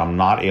 means that I'm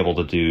not able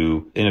to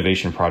do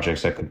innovation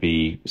projects that could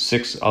be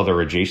 6 other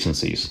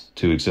adjacencies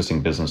to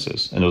existing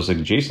businesses. And those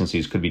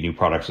adjacencies could be new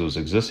products those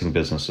existing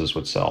businesses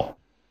would sell.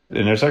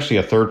 And there's actually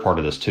a third part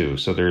of this too.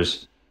 So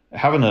there's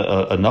having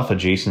enough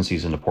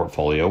adjacencies in the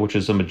portfolio, which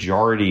is the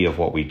majority of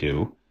what we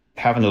do,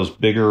 having those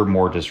bigger,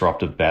 more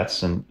disruptive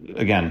bets. And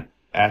again,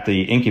 at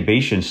the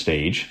incubation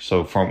stage,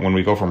 so from when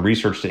we go from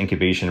research to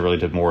incubation, really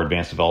to more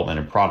advanced development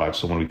and products.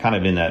 So when we kind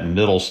of in that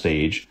middle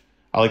stage,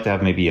 I like to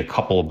have maybe a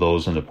couple of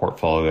those in the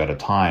portfolio at a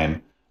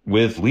time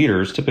with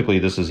leaders. Typically,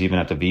 this is even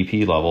at the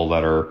VP level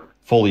that are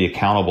fully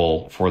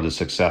accountable for the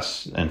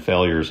success and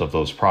failures of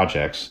those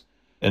projects.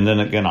 And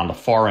then again, on the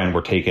far end, we're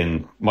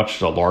taking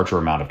much a larger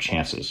amount of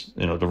chances.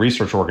 The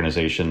research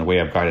organization, the way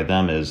I've guided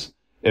them is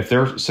if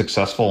they're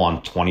successful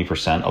on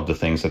 20% of the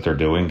things that they're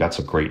doing, that's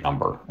a great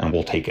number and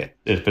we'll take it.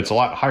 If it's a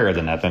lot higher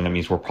than that, then it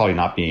means we're probably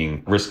not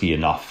being risky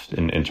enough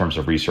in terms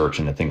of research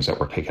and the things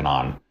that we're taking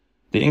on.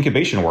 The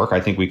incubation work,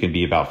 I think we can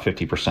be about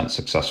 50%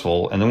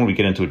 successful. And then when we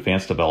get into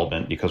advanced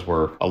development, because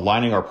we're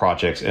aligning our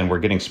projects and we're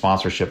getting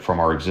sponsorship from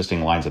our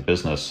existing lines of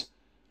business,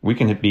 we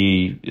can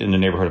be in the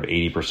neighborhood of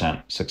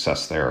 80%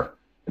 success there.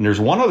 And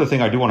there's one other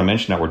thing I do want to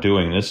mention that we're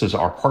doing, and this is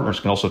our partners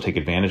can also take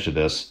advantage of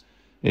this,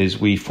 is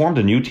we formed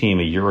a new team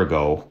a year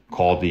ago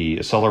called the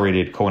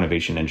Accelerated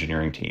Co-Innovation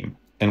Engineering Team.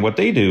 And what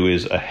they do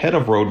is ahead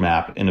of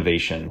roadmap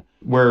innovation,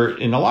 where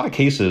in a lot of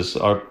cases,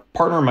 a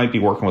partner might be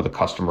working with a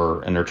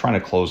customer and they're trying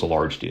to close a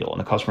large deal. And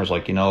the customer's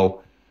like,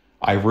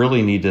 I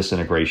really need this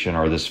integration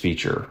or this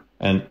feature.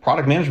 And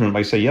product management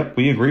might say, yep,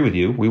 we agree with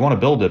you. We want to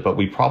build it, but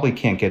we probably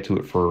can't get to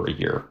it for a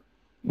year.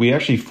 We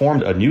actually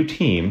formed a new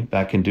team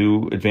that can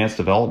do advanced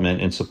development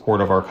in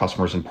support of our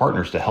customers and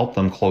partners to help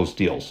them close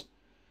deals.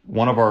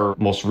 One of our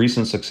most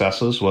recent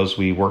successes was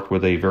we worked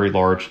with a very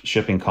large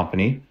shipping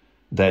company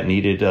that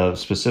needed a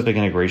specific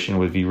integration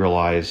with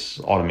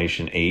vRealize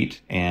Automation 8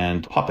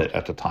 and Puppet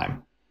at the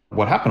time.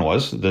 What happened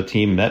was the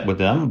team met with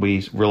them.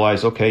 We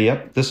realized, okay,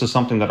 yep, this is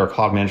something that our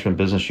cloud management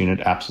business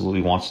unit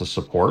absolutely wants to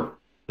support.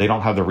 They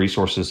don't have the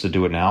resources to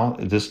do it now.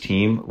 This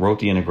team wrote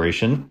the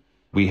integration.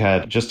 We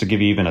had, just to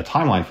give you even a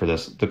timeline for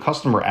this, the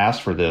customer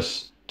asked for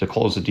this to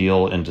close the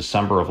deal in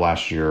December of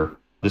last year.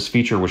 This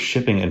feature was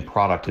shipping in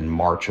product in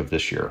March of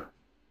this year.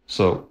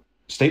 So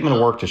statement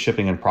of work to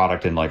shipping in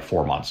product in like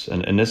 4 months.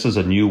 And this is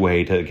a new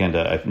way to, again,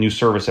 a new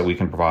service that we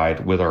can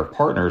provide with our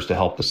partners to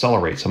help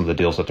accelerate some of the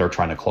deals that they're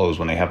trying to close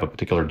when they have a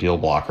particular deal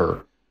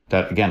blocker.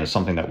 That, again, is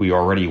something that we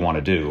already want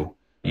to do.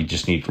 You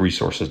just need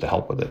resources to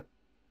help with it.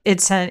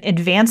 It's an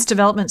advanced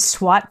development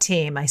SWAT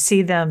team. I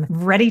see them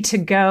ready to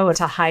go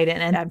to hide it.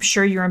 And I'm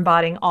sure you're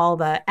embodying all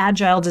the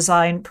agile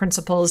design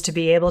principles to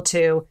be able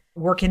to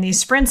work in these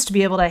sprints, to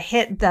be able to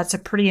hit. That's a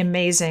pretty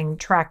amazing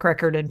track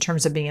record in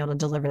terms of being able to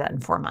deliver that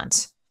in 4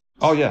 months.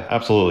 Oh, yeah,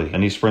 absolutely.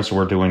 And these sprints,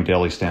 we're doing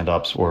daily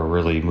stand-ups. We're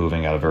really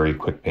moving at a very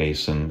quick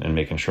pace and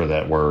making sure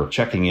that we're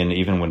checking in.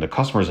 Even when the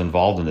customer is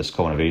involved in this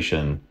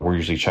co-innovation, we're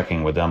usually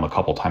checking with them a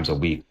couple times a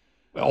week.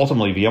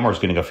 Ultimately, VMware is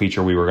getting a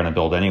feature we were going to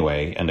build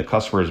anyway, and the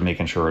customer is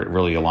making sure it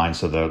really aligns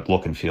to the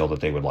look and feel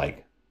that they would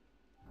like.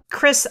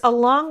 Chris,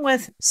 along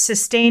with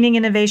sustaining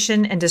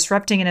innovation and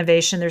disrupting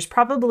innovation, there's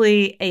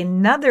probably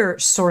another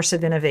source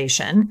of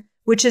innovation,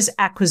 which is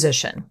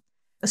acquisition.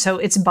 So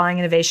it's buying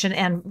innovation,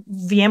 and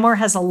VMware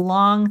has a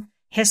long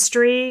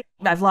history.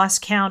 I've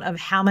lost count of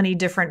how many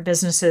different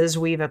businesses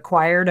we've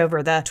acquired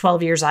over the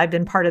 12 years I've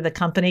been part of the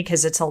company,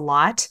 because it's a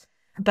lot.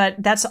 But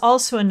that's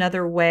also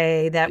another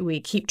way that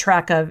we keep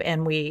track of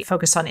and we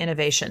focus on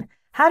innovation.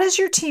 How does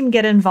your team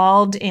get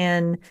involved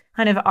in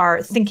kind of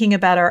our thinking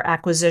about our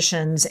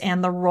acquisitions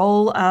and the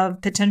role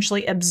of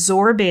potentially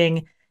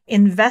absorbing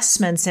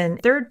investments in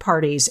third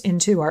parties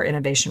into our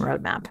innovation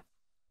roadmap?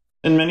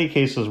 In many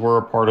cases, we're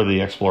a part of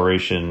the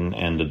exploration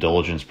and the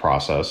diligence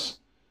process.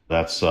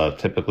 That's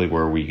typically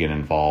where we get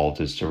involved,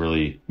 is to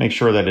really make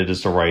sure that it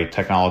is the right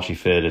technology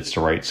fit, it's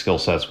the right skill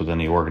sets within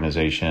the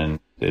organization.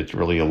 It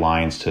really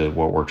aligns to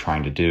what we're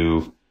trying to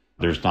do.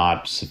 There's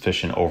not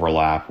sufficient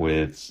overlap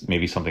with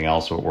maybe something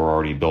else that we're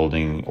already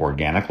building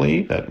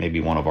organically that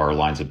maybe one of our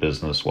lines of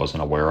business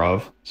wasn't aware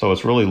of. So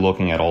it's really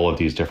looking at all of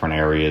these different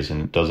areas,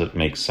 and does it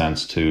make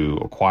sense to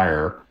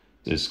acquire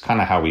is kind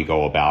of how we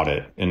go about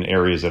it in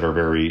areas that are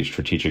very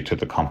strategic to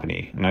the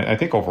company. And I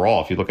think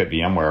overall, if you look at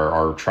VMware,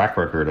 our track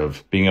record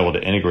of being able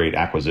to integrate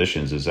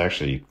acquisitions is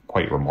actually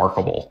quite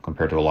remarkable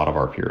compared to a lot of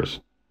our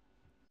peers.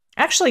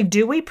 Actually,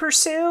 do we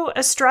pursue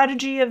a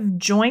strategy of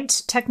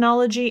joint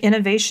technology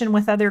innovation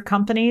with other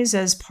companies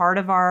as part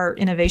of our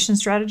innovation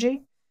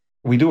strategy?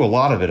 We do a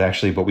lot of it,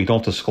 actually, but we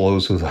don't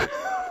disclose who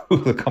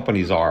the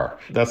companies are.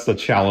 That's the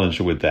challenge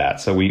with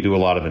that. So we do a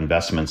lot of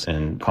investments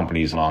in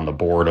companies, and on the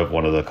board of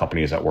one of the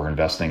companies that we're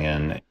investing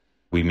in,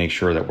 we make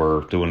sure that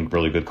we're doing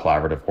really good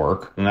collaborative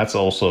work. And that's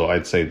also,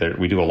 I'd say that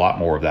we do a lot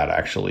more of that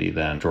actually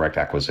than direct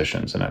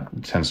acquisitions, and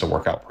it tends to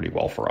work out pretty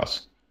well for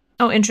us.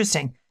 Oh,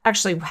 interesting.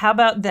 Actually, how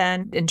about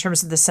then, in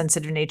terms of the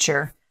sensitive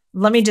nature,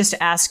 let me just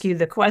ask you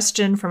the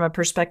question from a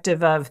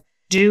perspective of,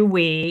 do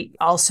we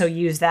also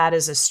use that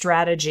as a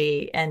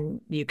strategy? And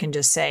you can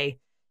just say,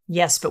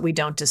 yes, but we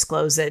don't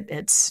disclose it.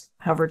 It's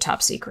however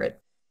top secret.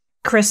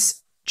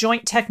 Chris,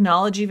 joint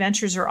technology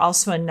ventures are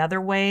also another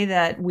way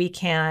that we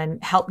can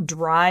help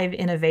drive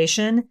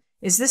innovation.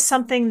 Is this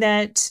something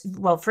that,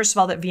 well, first of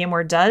all, that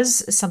VMware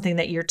does, something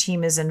that your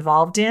team is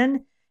involved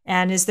in?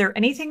 And is there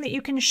anything that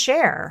you can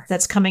share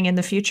that's coming in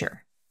the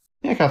future?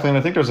 Yeah, Kathleen,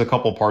 I think there's a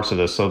couple parts of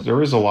this. So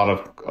there is a lot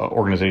of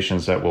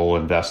organizations that we'll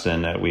invest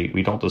in that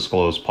we don't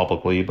disclose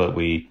publicly, but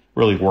we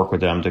really work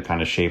with them to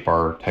kind of shape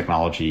our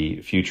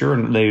technology future.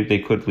 And they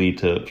could lead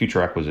to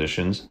future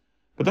acquisitions.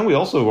 But then we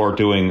also are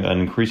doing an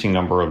increasing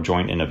number of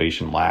joint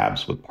innovation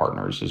labs with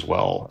partners as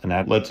well. And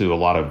that led to a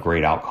lot of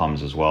great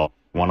outcomes as well.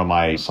 One of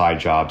my side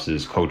jobs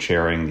is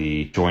co-chairing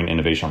the joint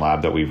innovation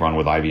lab that we've run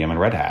with IBM and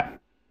Red Hat.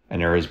 And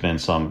there has been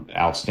some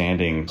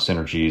outstanding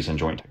synergies and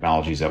joint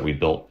technologies that we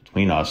built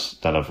between us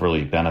that have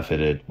really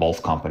benefited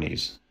both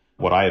companies.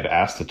 What I have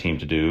asked the team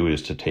to do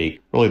is to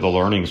take really the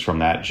learnings from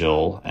that,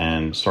 Jill,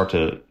 and start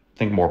to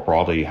think more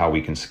broadly how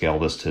we can scale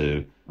this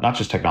to not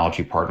just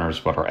technology partners,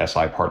 but our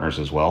SI partners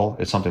as well.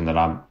 It's something that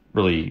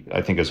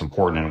I think is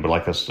important and would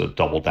like us to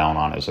double down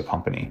on as a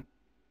company.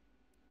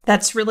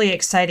 That's really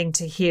exciting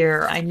to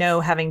hear. I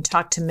know, having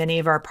talked to many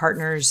of our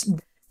partners,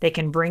 they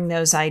can bring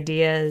those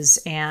ideas,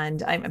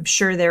 and I'm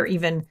sure they're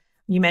even,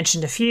 you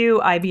mentioned a few,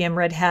 IBM,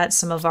 Red Hat,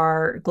 some of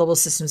our global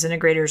systems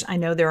integrators. I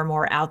know there are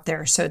more out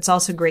there. So it's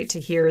also great to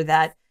hear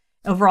that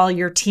overall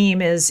your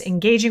team is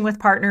engaging with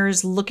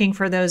partners, looking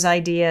for those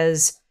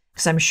ideas,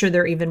 because I'm sure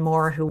there are even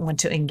more who want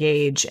to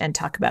engage and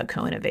talk about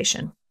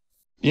co-innovation.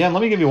 Yeah, and let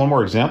me give you one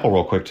more example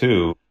real quick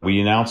too. We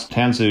announced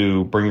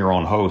Tanzu Bring Your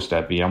Own Host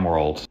at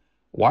VMworld.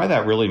 Why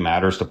that really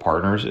matters to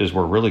partners is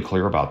we're really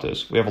clear about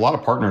this. We have a lot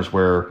of partners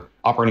where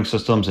operating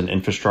systems and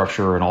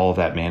infrastructure and all of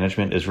that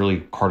management is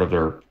really part of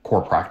their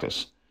core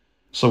practice.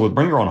 So with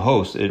Bring Your Own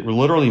Host, it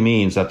literally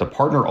means that the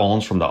partner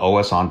owns from the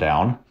OS on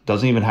down,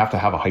 doesn't even have to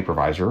have a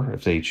hypervisor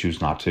if they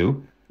choose not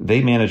to.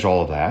 They manage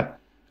all of that.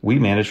 We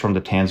manage from the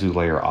Tanzu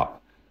layer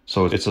up.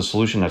 So it's a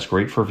solution that's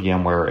great for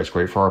VMware. It's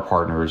great for our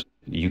partners.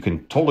 You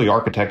can totally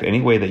architect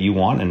any way that you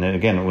want. And then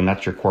again, when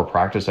that's your core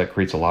practice, that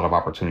creates a lot of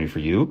opportunity for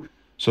you.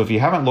 So if you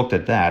haven't looked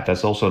at that,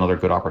 that's also another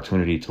good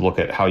opportunity to look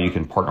at how you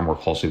can partner more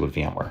closely with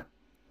VMware.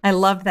 I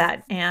love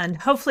that. And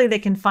hopefully they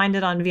can find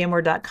it on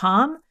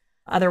VMware.com.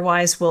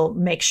 Otherwise, we'll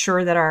make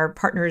sure that our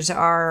partners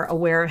are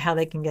aware of how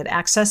they can get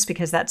access,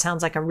 because that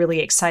sounds like a really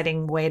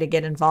exciting way to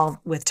get involved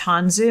with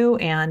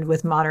Tanzu and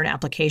with modern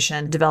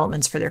application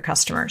developments for their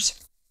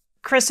customers.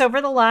 Chris,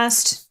 over the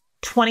last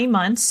 20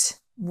 months,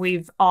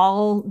 we've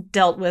all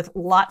dealt with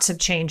lots of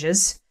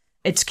changes.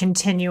 It's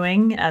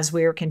continuing as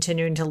we are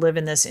continuing to live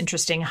in this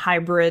interesting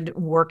hybrid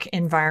work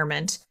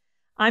environment.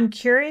 I'm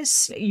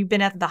curious, you've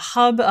been at the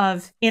hub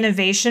of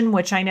innovation,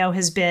 which I know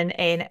has been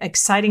an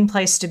exciting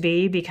place to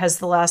be because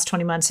the last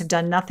 20 months have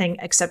done nothing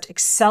except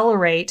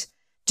accelerate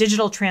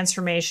digital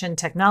transformation,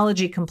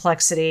 technology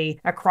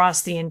complexity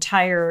across the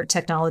entire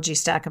technology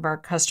stack of our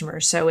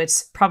customers. So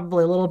it's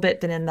probably a little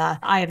bit been in the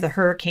eye of the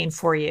hurricane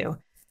for you.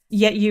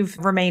 Yet you've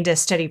remained a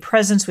steady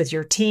presence with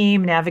your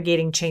team,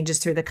 navigating changes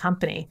through the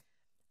company.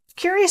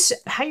 Curious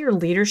how your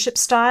leadership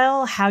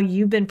style, how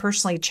you've been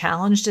personally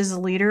challenged as a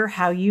leader,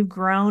 how you've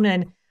grown,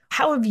 and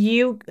how have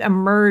you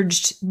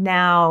emerged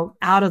now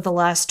out of the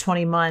last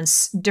 20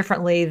 months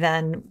differently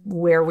than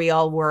where we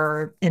all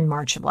were in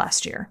March of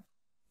last year?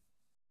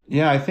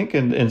 Yeah, I think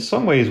in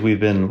some ways we've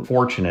been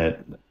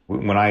fortunate.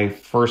 When I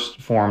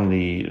first formed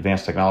the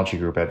Advanced Technology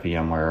Group at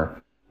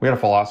VMware, we had a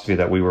philosophy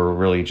that we were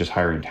really just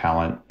hiring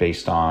talent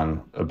based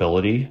on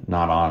ability,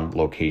 not on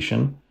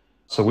location.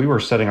 So we were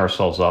setting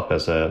ourselves up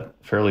as a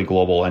fairly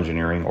global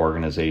engineering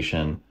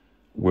organization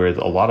with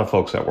a lot of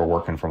folks that were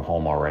working from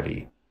home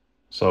already.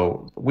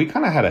 So we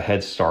kind of had a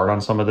head start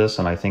on some of this,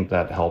 and I think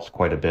that helps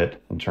quite a bit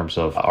in terms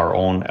of our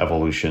own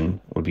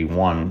evolution would be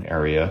one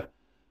area.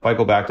 If I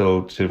go back,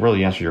 though, to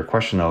really answer your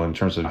question, though, in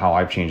terms of how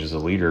I've changed as a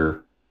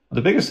leader,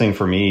 the biggest thing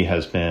for me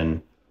has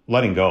been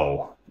letting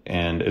go.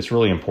 And it's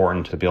really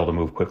important to be able to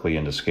move quickly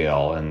into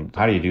scale. And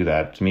how do you do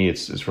that? To me,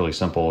 it's really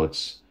simple.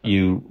 It's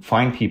you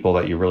find people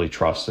that you really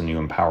trust and you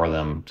empower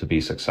them to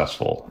be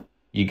successful.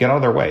 You get out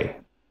of their way.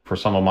 For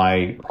some of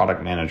my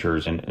product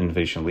managers and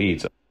innovation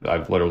leads,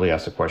 I've literally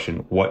asked the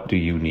question, what do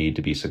you need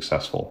to be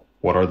successful?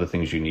 What are the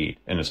things you need?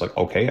 And it's like,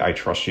 okay, I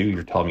trust you.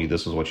 You're telling me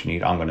this is what you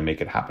need. I'm going to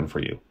make it happen for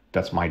you.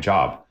 That's my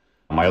job.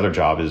 My other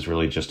job is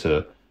really just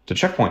to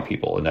checkpoint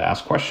people and to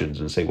ask questions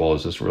and say, well,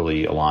 is this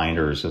really aligned,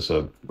 or is this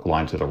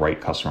aligned to the right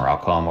customer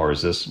outcome, or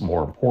is this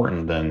more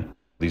important than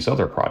these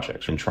other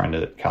projects, and trying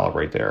to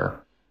calibrate there.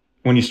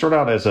 When you start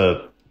out as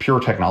a pure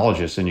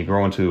technologist and you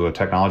grow into a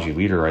technology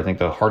leader, I think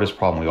the hardest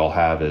problem we all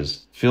have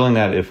is feeling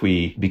that if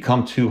we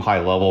become too high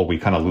level, we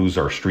kind of lose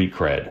our street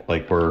cred.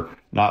 Like we're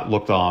not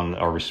looked on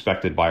or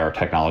respected by our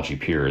technology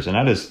peers. And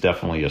that is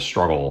definitely a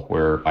struggle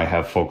where I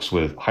have folks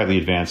with highly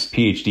advanced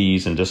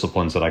PhDs and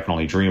disciplines that I can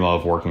only dream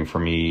of working for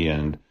me,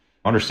 and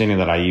understanding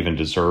that I even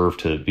deserve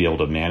to be able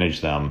to manage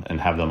them and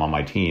have them on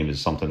my team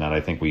is something that I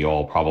think we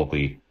all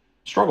probably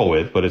struggle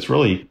with. But it's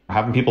really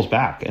having people's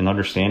back and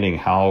understanding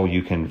how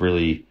you can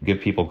really give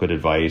people good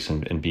advice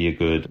and be a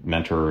good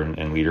mentor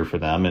and leader for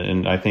them.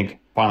 And I think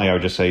finally I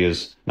would just say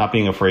is not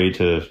being afraid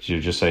to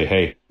just say,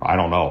 hey, I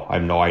don't know. I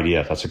have no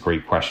idea. That's a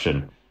great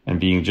question. And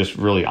being just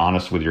really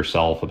honest with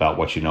yourself about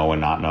what you know and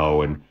not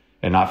know, and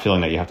not feeling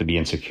that you have to be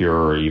insecure,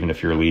 or even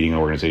if you're leading an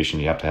organization,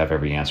 you have to have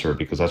every answer,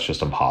 because that's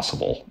just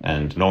impossible.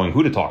 And knowing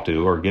who to talk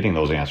to or getting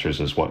those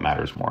answers is what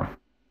matters more.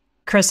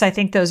 Chris, I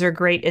think those are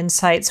great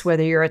insights,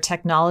 whether you're a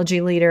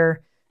technology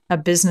leader, a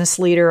business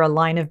leader, a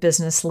line of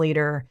business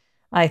leader.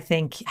 I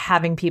think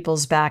having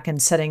people's back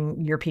and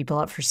setting your people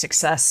up for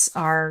success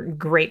are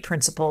great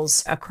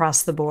principles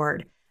across the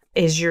board.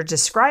 As you're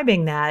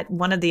describing that,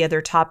 one of the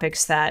other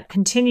topics that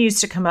continues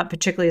to come up,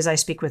 particularly as I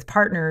speak with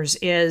partners,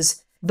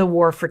 is the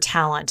war for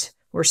talent.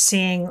 We're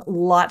seeing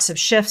lots of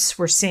shifts.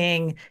 We're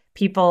seeing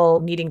people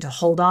needing to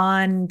hold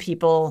on.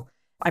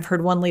 I've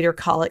heard one leader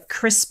call it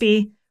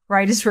crispy,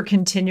 right? As we're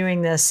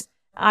continuing this,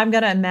 I'm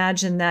going to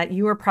imagine that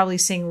you are probably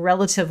seeing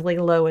relatively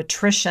low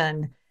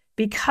attrition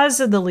because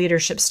of the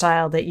leadership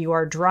style that you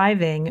are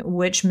driving,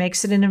 which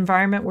makes it an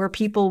environment where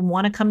people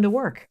want to come to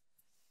work.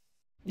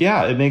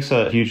 Yeah, it makes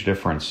a huge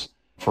difference.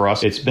 For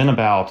us, it's been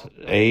about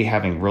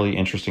having really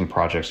interesting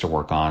projects to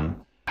work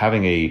on,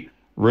 having a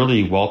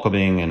really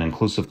welcoming and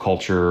inclusive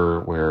culture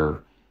where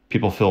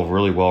people feel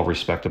really well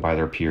respected by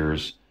their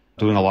peers,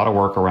 doing a lot of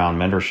work around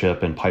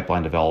mentorship and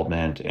pipeline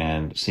development,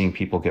 and seeing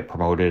people get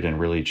promoted and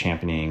really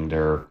championing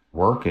their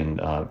work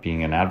and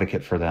being an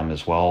advocate for them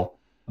as well.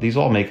 These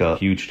all make a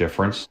huge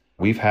difference.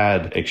 We've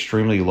had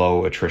extremely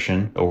low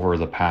attrition over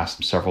the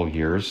past several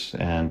years,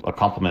 and a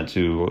compliment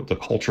to the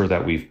culture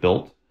that we've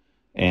built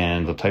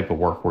and the type of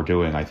work we're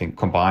doing. I think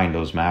combined,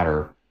 those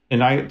matter.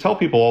 And I tell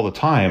people all the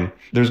time,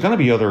 there's going to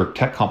be other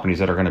tech companies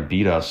that are going to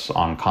beat us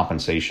on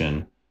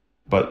compensation,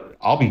 but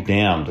I'll be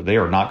damned, they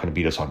are not going to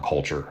beat us on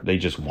culture. They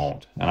just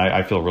won't. And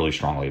I feel really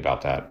strongly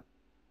about that.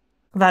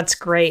 That's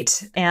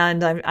great.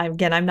 And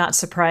I'm not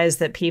surprised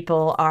that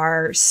people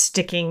are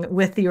sticking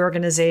with the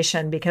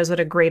organization, because what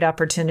a great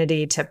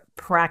opportunity to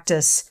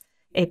practice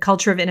a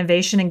culture of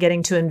innovation and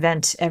getting to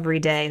invent every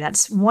day.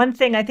 That's one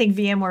thing I think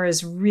VMware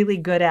is really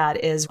good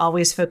at, is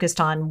always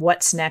focused on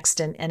what's next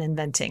and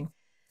inventing.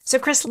 So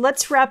Chris,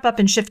 let's wrap up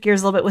and shift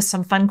gears a little bit with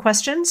some fun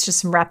questions, just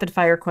some rapid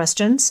fire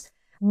questions.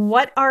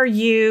 What are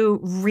you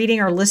reading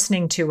or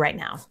listening to right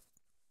now?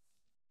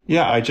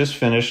 Yeah, I just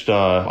finished,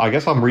 I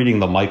guess I'm reading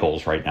The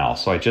Michaels right now.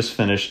 So I just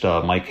finished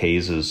Mike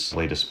Hayes'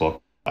 latest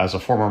book. As a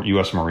former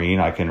U.S. Marine,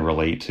 I can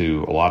relate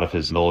to a lot of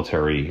his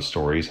military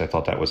stories. I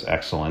thought that was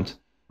excellent.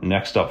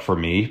 Next up for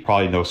me,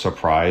 probably no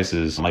surprise,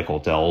 is Michael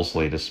Dell's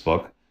latest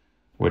book,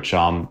 which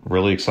I'm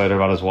really excited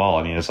about as well.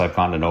 I mean, as I've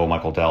gotten to know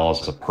Michael Dell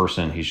as a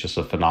person, he's just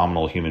a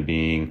phenomenal human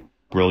being,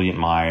 brilliant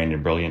mind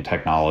and brilliant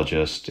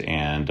technologist.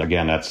 And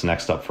again, that's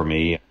next up for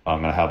me.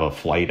 I'm going to have a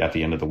flight at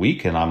the end of the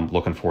week, and I'm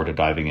looking forward to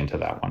diving into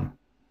that one.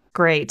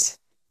 Great.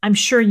 I'm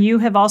sure you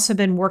have also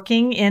been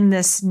working in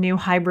this new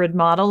hybrid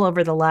model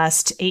over the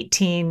last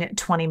 18,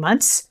 20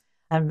 months.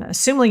 I'm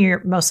assuming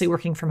you're mostly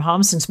working from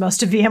home, since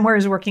most of VMware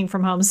is working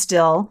from home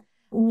still.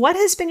 What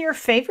has been your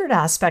favorite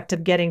aspect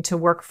of getting to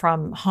work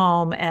from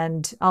home?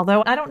 And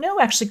although I don't know,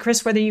 actually,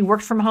 Chris, whether you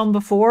worked from home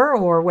before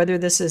or whether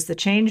this is the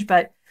change,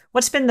 but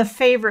what's been the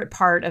favorite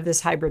part of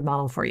this hybrid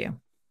model for you?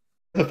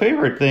 The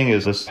favorite thing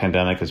is this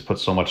pandemic has put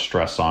so much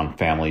stress on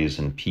families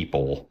and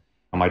people.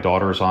 My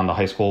daughter's on the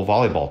high school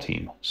volleyball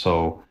team,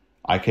 so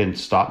I can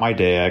stop my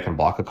day, I can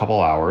block a couple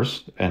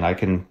hours, and I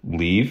can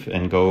leave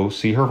and go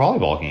see her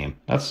volleyball game.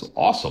 That's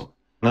awesome.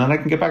 And then I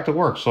can get back to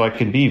work. So I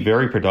can be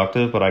very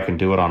productive, but I can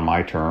do it on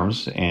my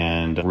terms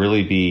and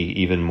really be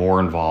even more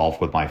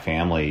involved with my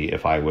family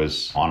if I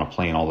was on a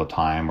plane all the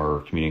time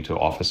or commuting to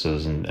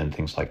offices and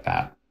things like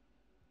that.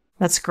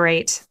 That's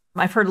great.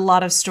 I've heard a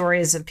lot of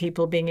stories of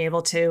people being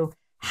able to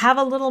have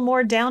a little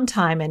more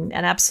downtime and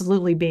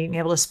absolutely being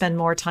able to spend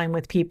more time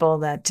with people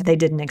that they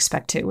didn't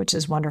expect to, which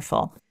is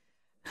wonderful.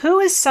 Who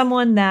is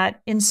someone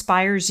that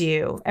inspires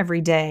you every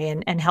day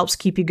and helps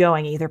keep you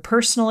going, either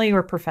personally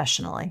or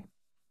professionally?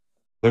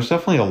 There's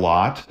definitely a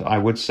lot. I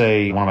would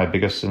say one of my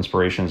biggest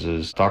inspirations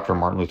is Dr.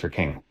 Martin Luther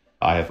King.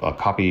 I have a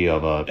copy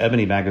of a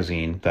Ebony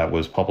magazine that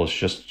was published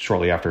just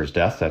shortly after his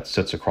death that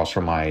sits across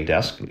from my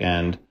desk,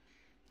 and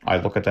I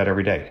look at that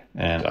every day,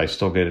 and I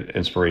still get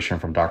inspiration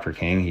from Dr.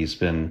 King. He's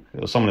been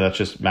someone that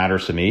just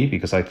matters to me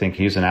because I think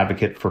he's an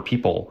advocate for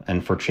people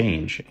and for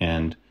change.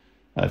 And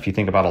if you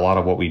think about a lot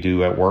of what we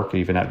do at work,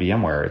 even at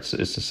VMware, it's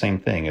the same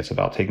thing. It's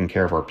about taking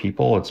care of our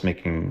people. It's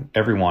making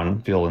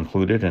everyone feel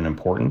included and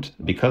important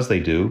because they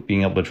do,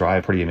 being able to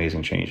drive pretty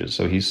amazing changes.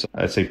 So he's,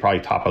 I'd say,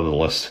 probably top of the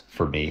list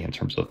for me in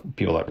terms of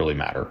people that really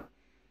matter.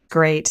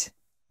 Great.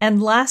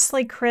 And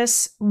lastly,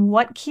 Chris,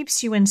 what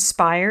keeps you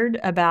inspired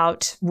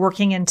about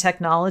working in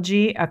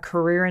technology, a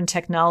career in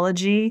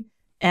technology,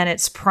 and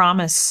its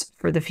promise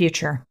for the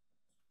future?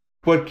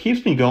 What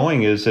keeps me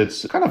going is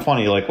it's kind of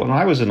funny. Like when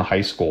I was in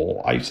high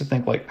school, I used to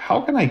think like,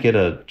 how can I get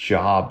a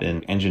job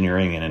in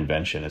engineering and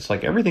invention? It's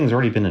like everything's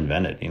already been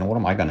invented. What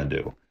am I going to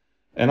do?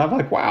 And I'm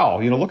like, wow,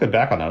 looking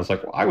back on that, I was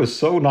like, I was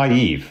so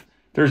naive.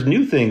 There's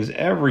new things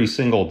every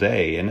single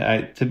day.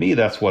 And to me,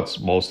 that's what's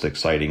most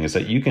exciting, is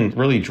that you can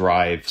really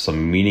drive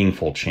some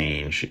meaningful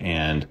change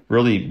and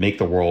really make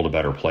the world a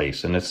better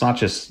place. And it's not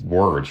just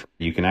words.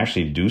 You can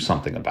actually do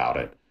something about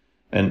it.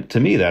 And to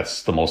me,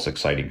 that's the most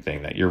exciting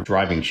thing, that you're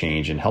driving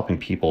change and helping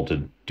people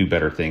to do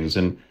better things.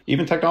 And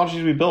even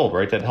technologies we build,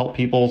 right, that help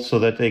people so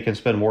that they can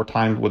spend more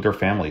time with their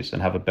families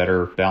and have a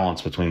better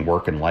balance between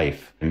work and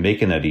life, and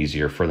making it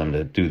easier for them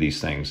to do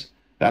these things.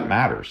 That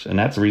matters. And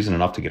that's reason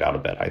enough to get out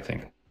of bed, I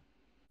think.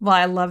 Well,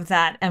 I love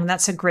that. And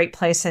that's a great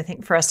place, I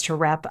think, for us to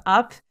wrap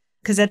up.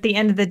 Because at the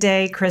end of the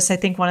day, Chris, I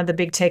think one of the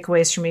big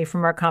takeaways for me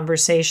from our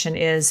conversation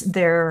is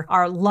there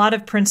are a lot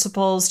of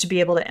principles to be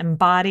able to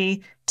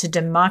embody, to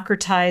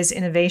democratize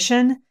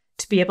innovation,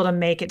 to be able to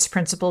make its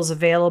principles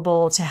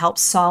available to help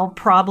solve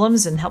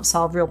problems and help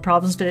solve real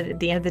problems. But at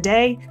the end of the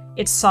day,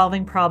 it's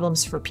solving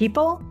problems for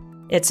people.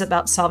 It's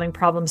about solving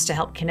problems to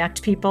help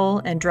connect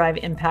people and drive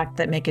impact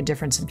that make a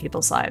difference in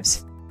people's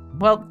lives.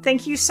 Well,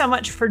 thank you so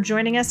much for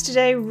joining us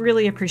today.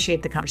 Really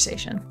appreciate the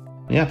conversation.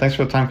 Yeah, thanks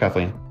for the time,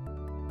 Kathleen.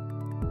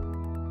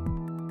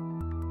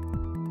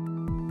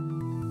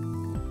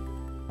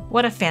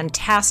 What a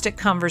fantastic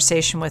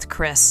conversation with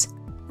Chris.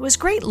 It was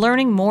great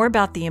learning more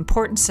about the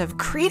importance of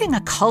creating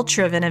a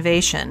culture of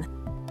innovation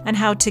and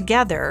how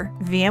together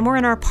VMware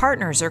and our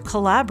partners are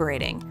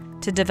collaborating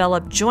to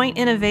develop joint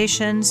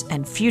innovations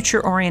and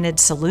future-oriented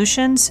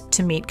solutions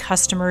to meet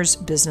customers'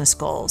 business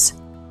goals.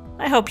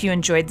 I hope you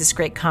enjoyed this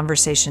great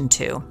conversation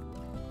too.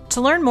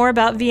 To learn more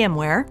about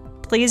VMware,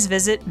 please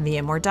visit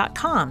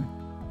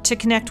VMware.com. To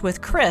connect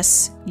with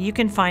Chris, you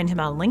can find him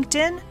on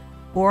LinkedIn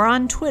or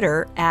on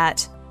Twitter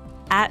at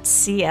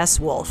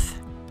 @CSWolf.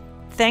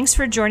 Thanks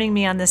for joining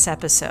me on this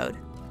episode.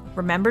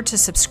 Remember to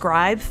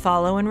subscribe,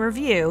 follow, and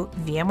review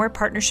VMware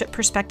Partnership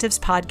Perspectives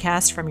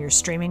podcast from your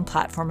streaming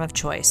platform of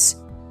choice.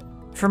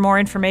 For more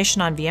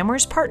information on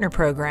VMware's partner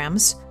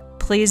programs,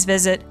 please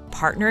visit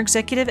Partner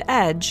Executive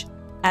Edge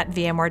at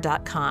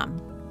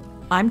VMware.com.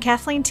 I'm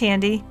Kathleen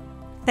Tandy.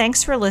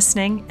 Thanks for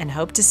listening and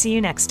hope to see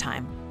you next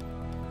time.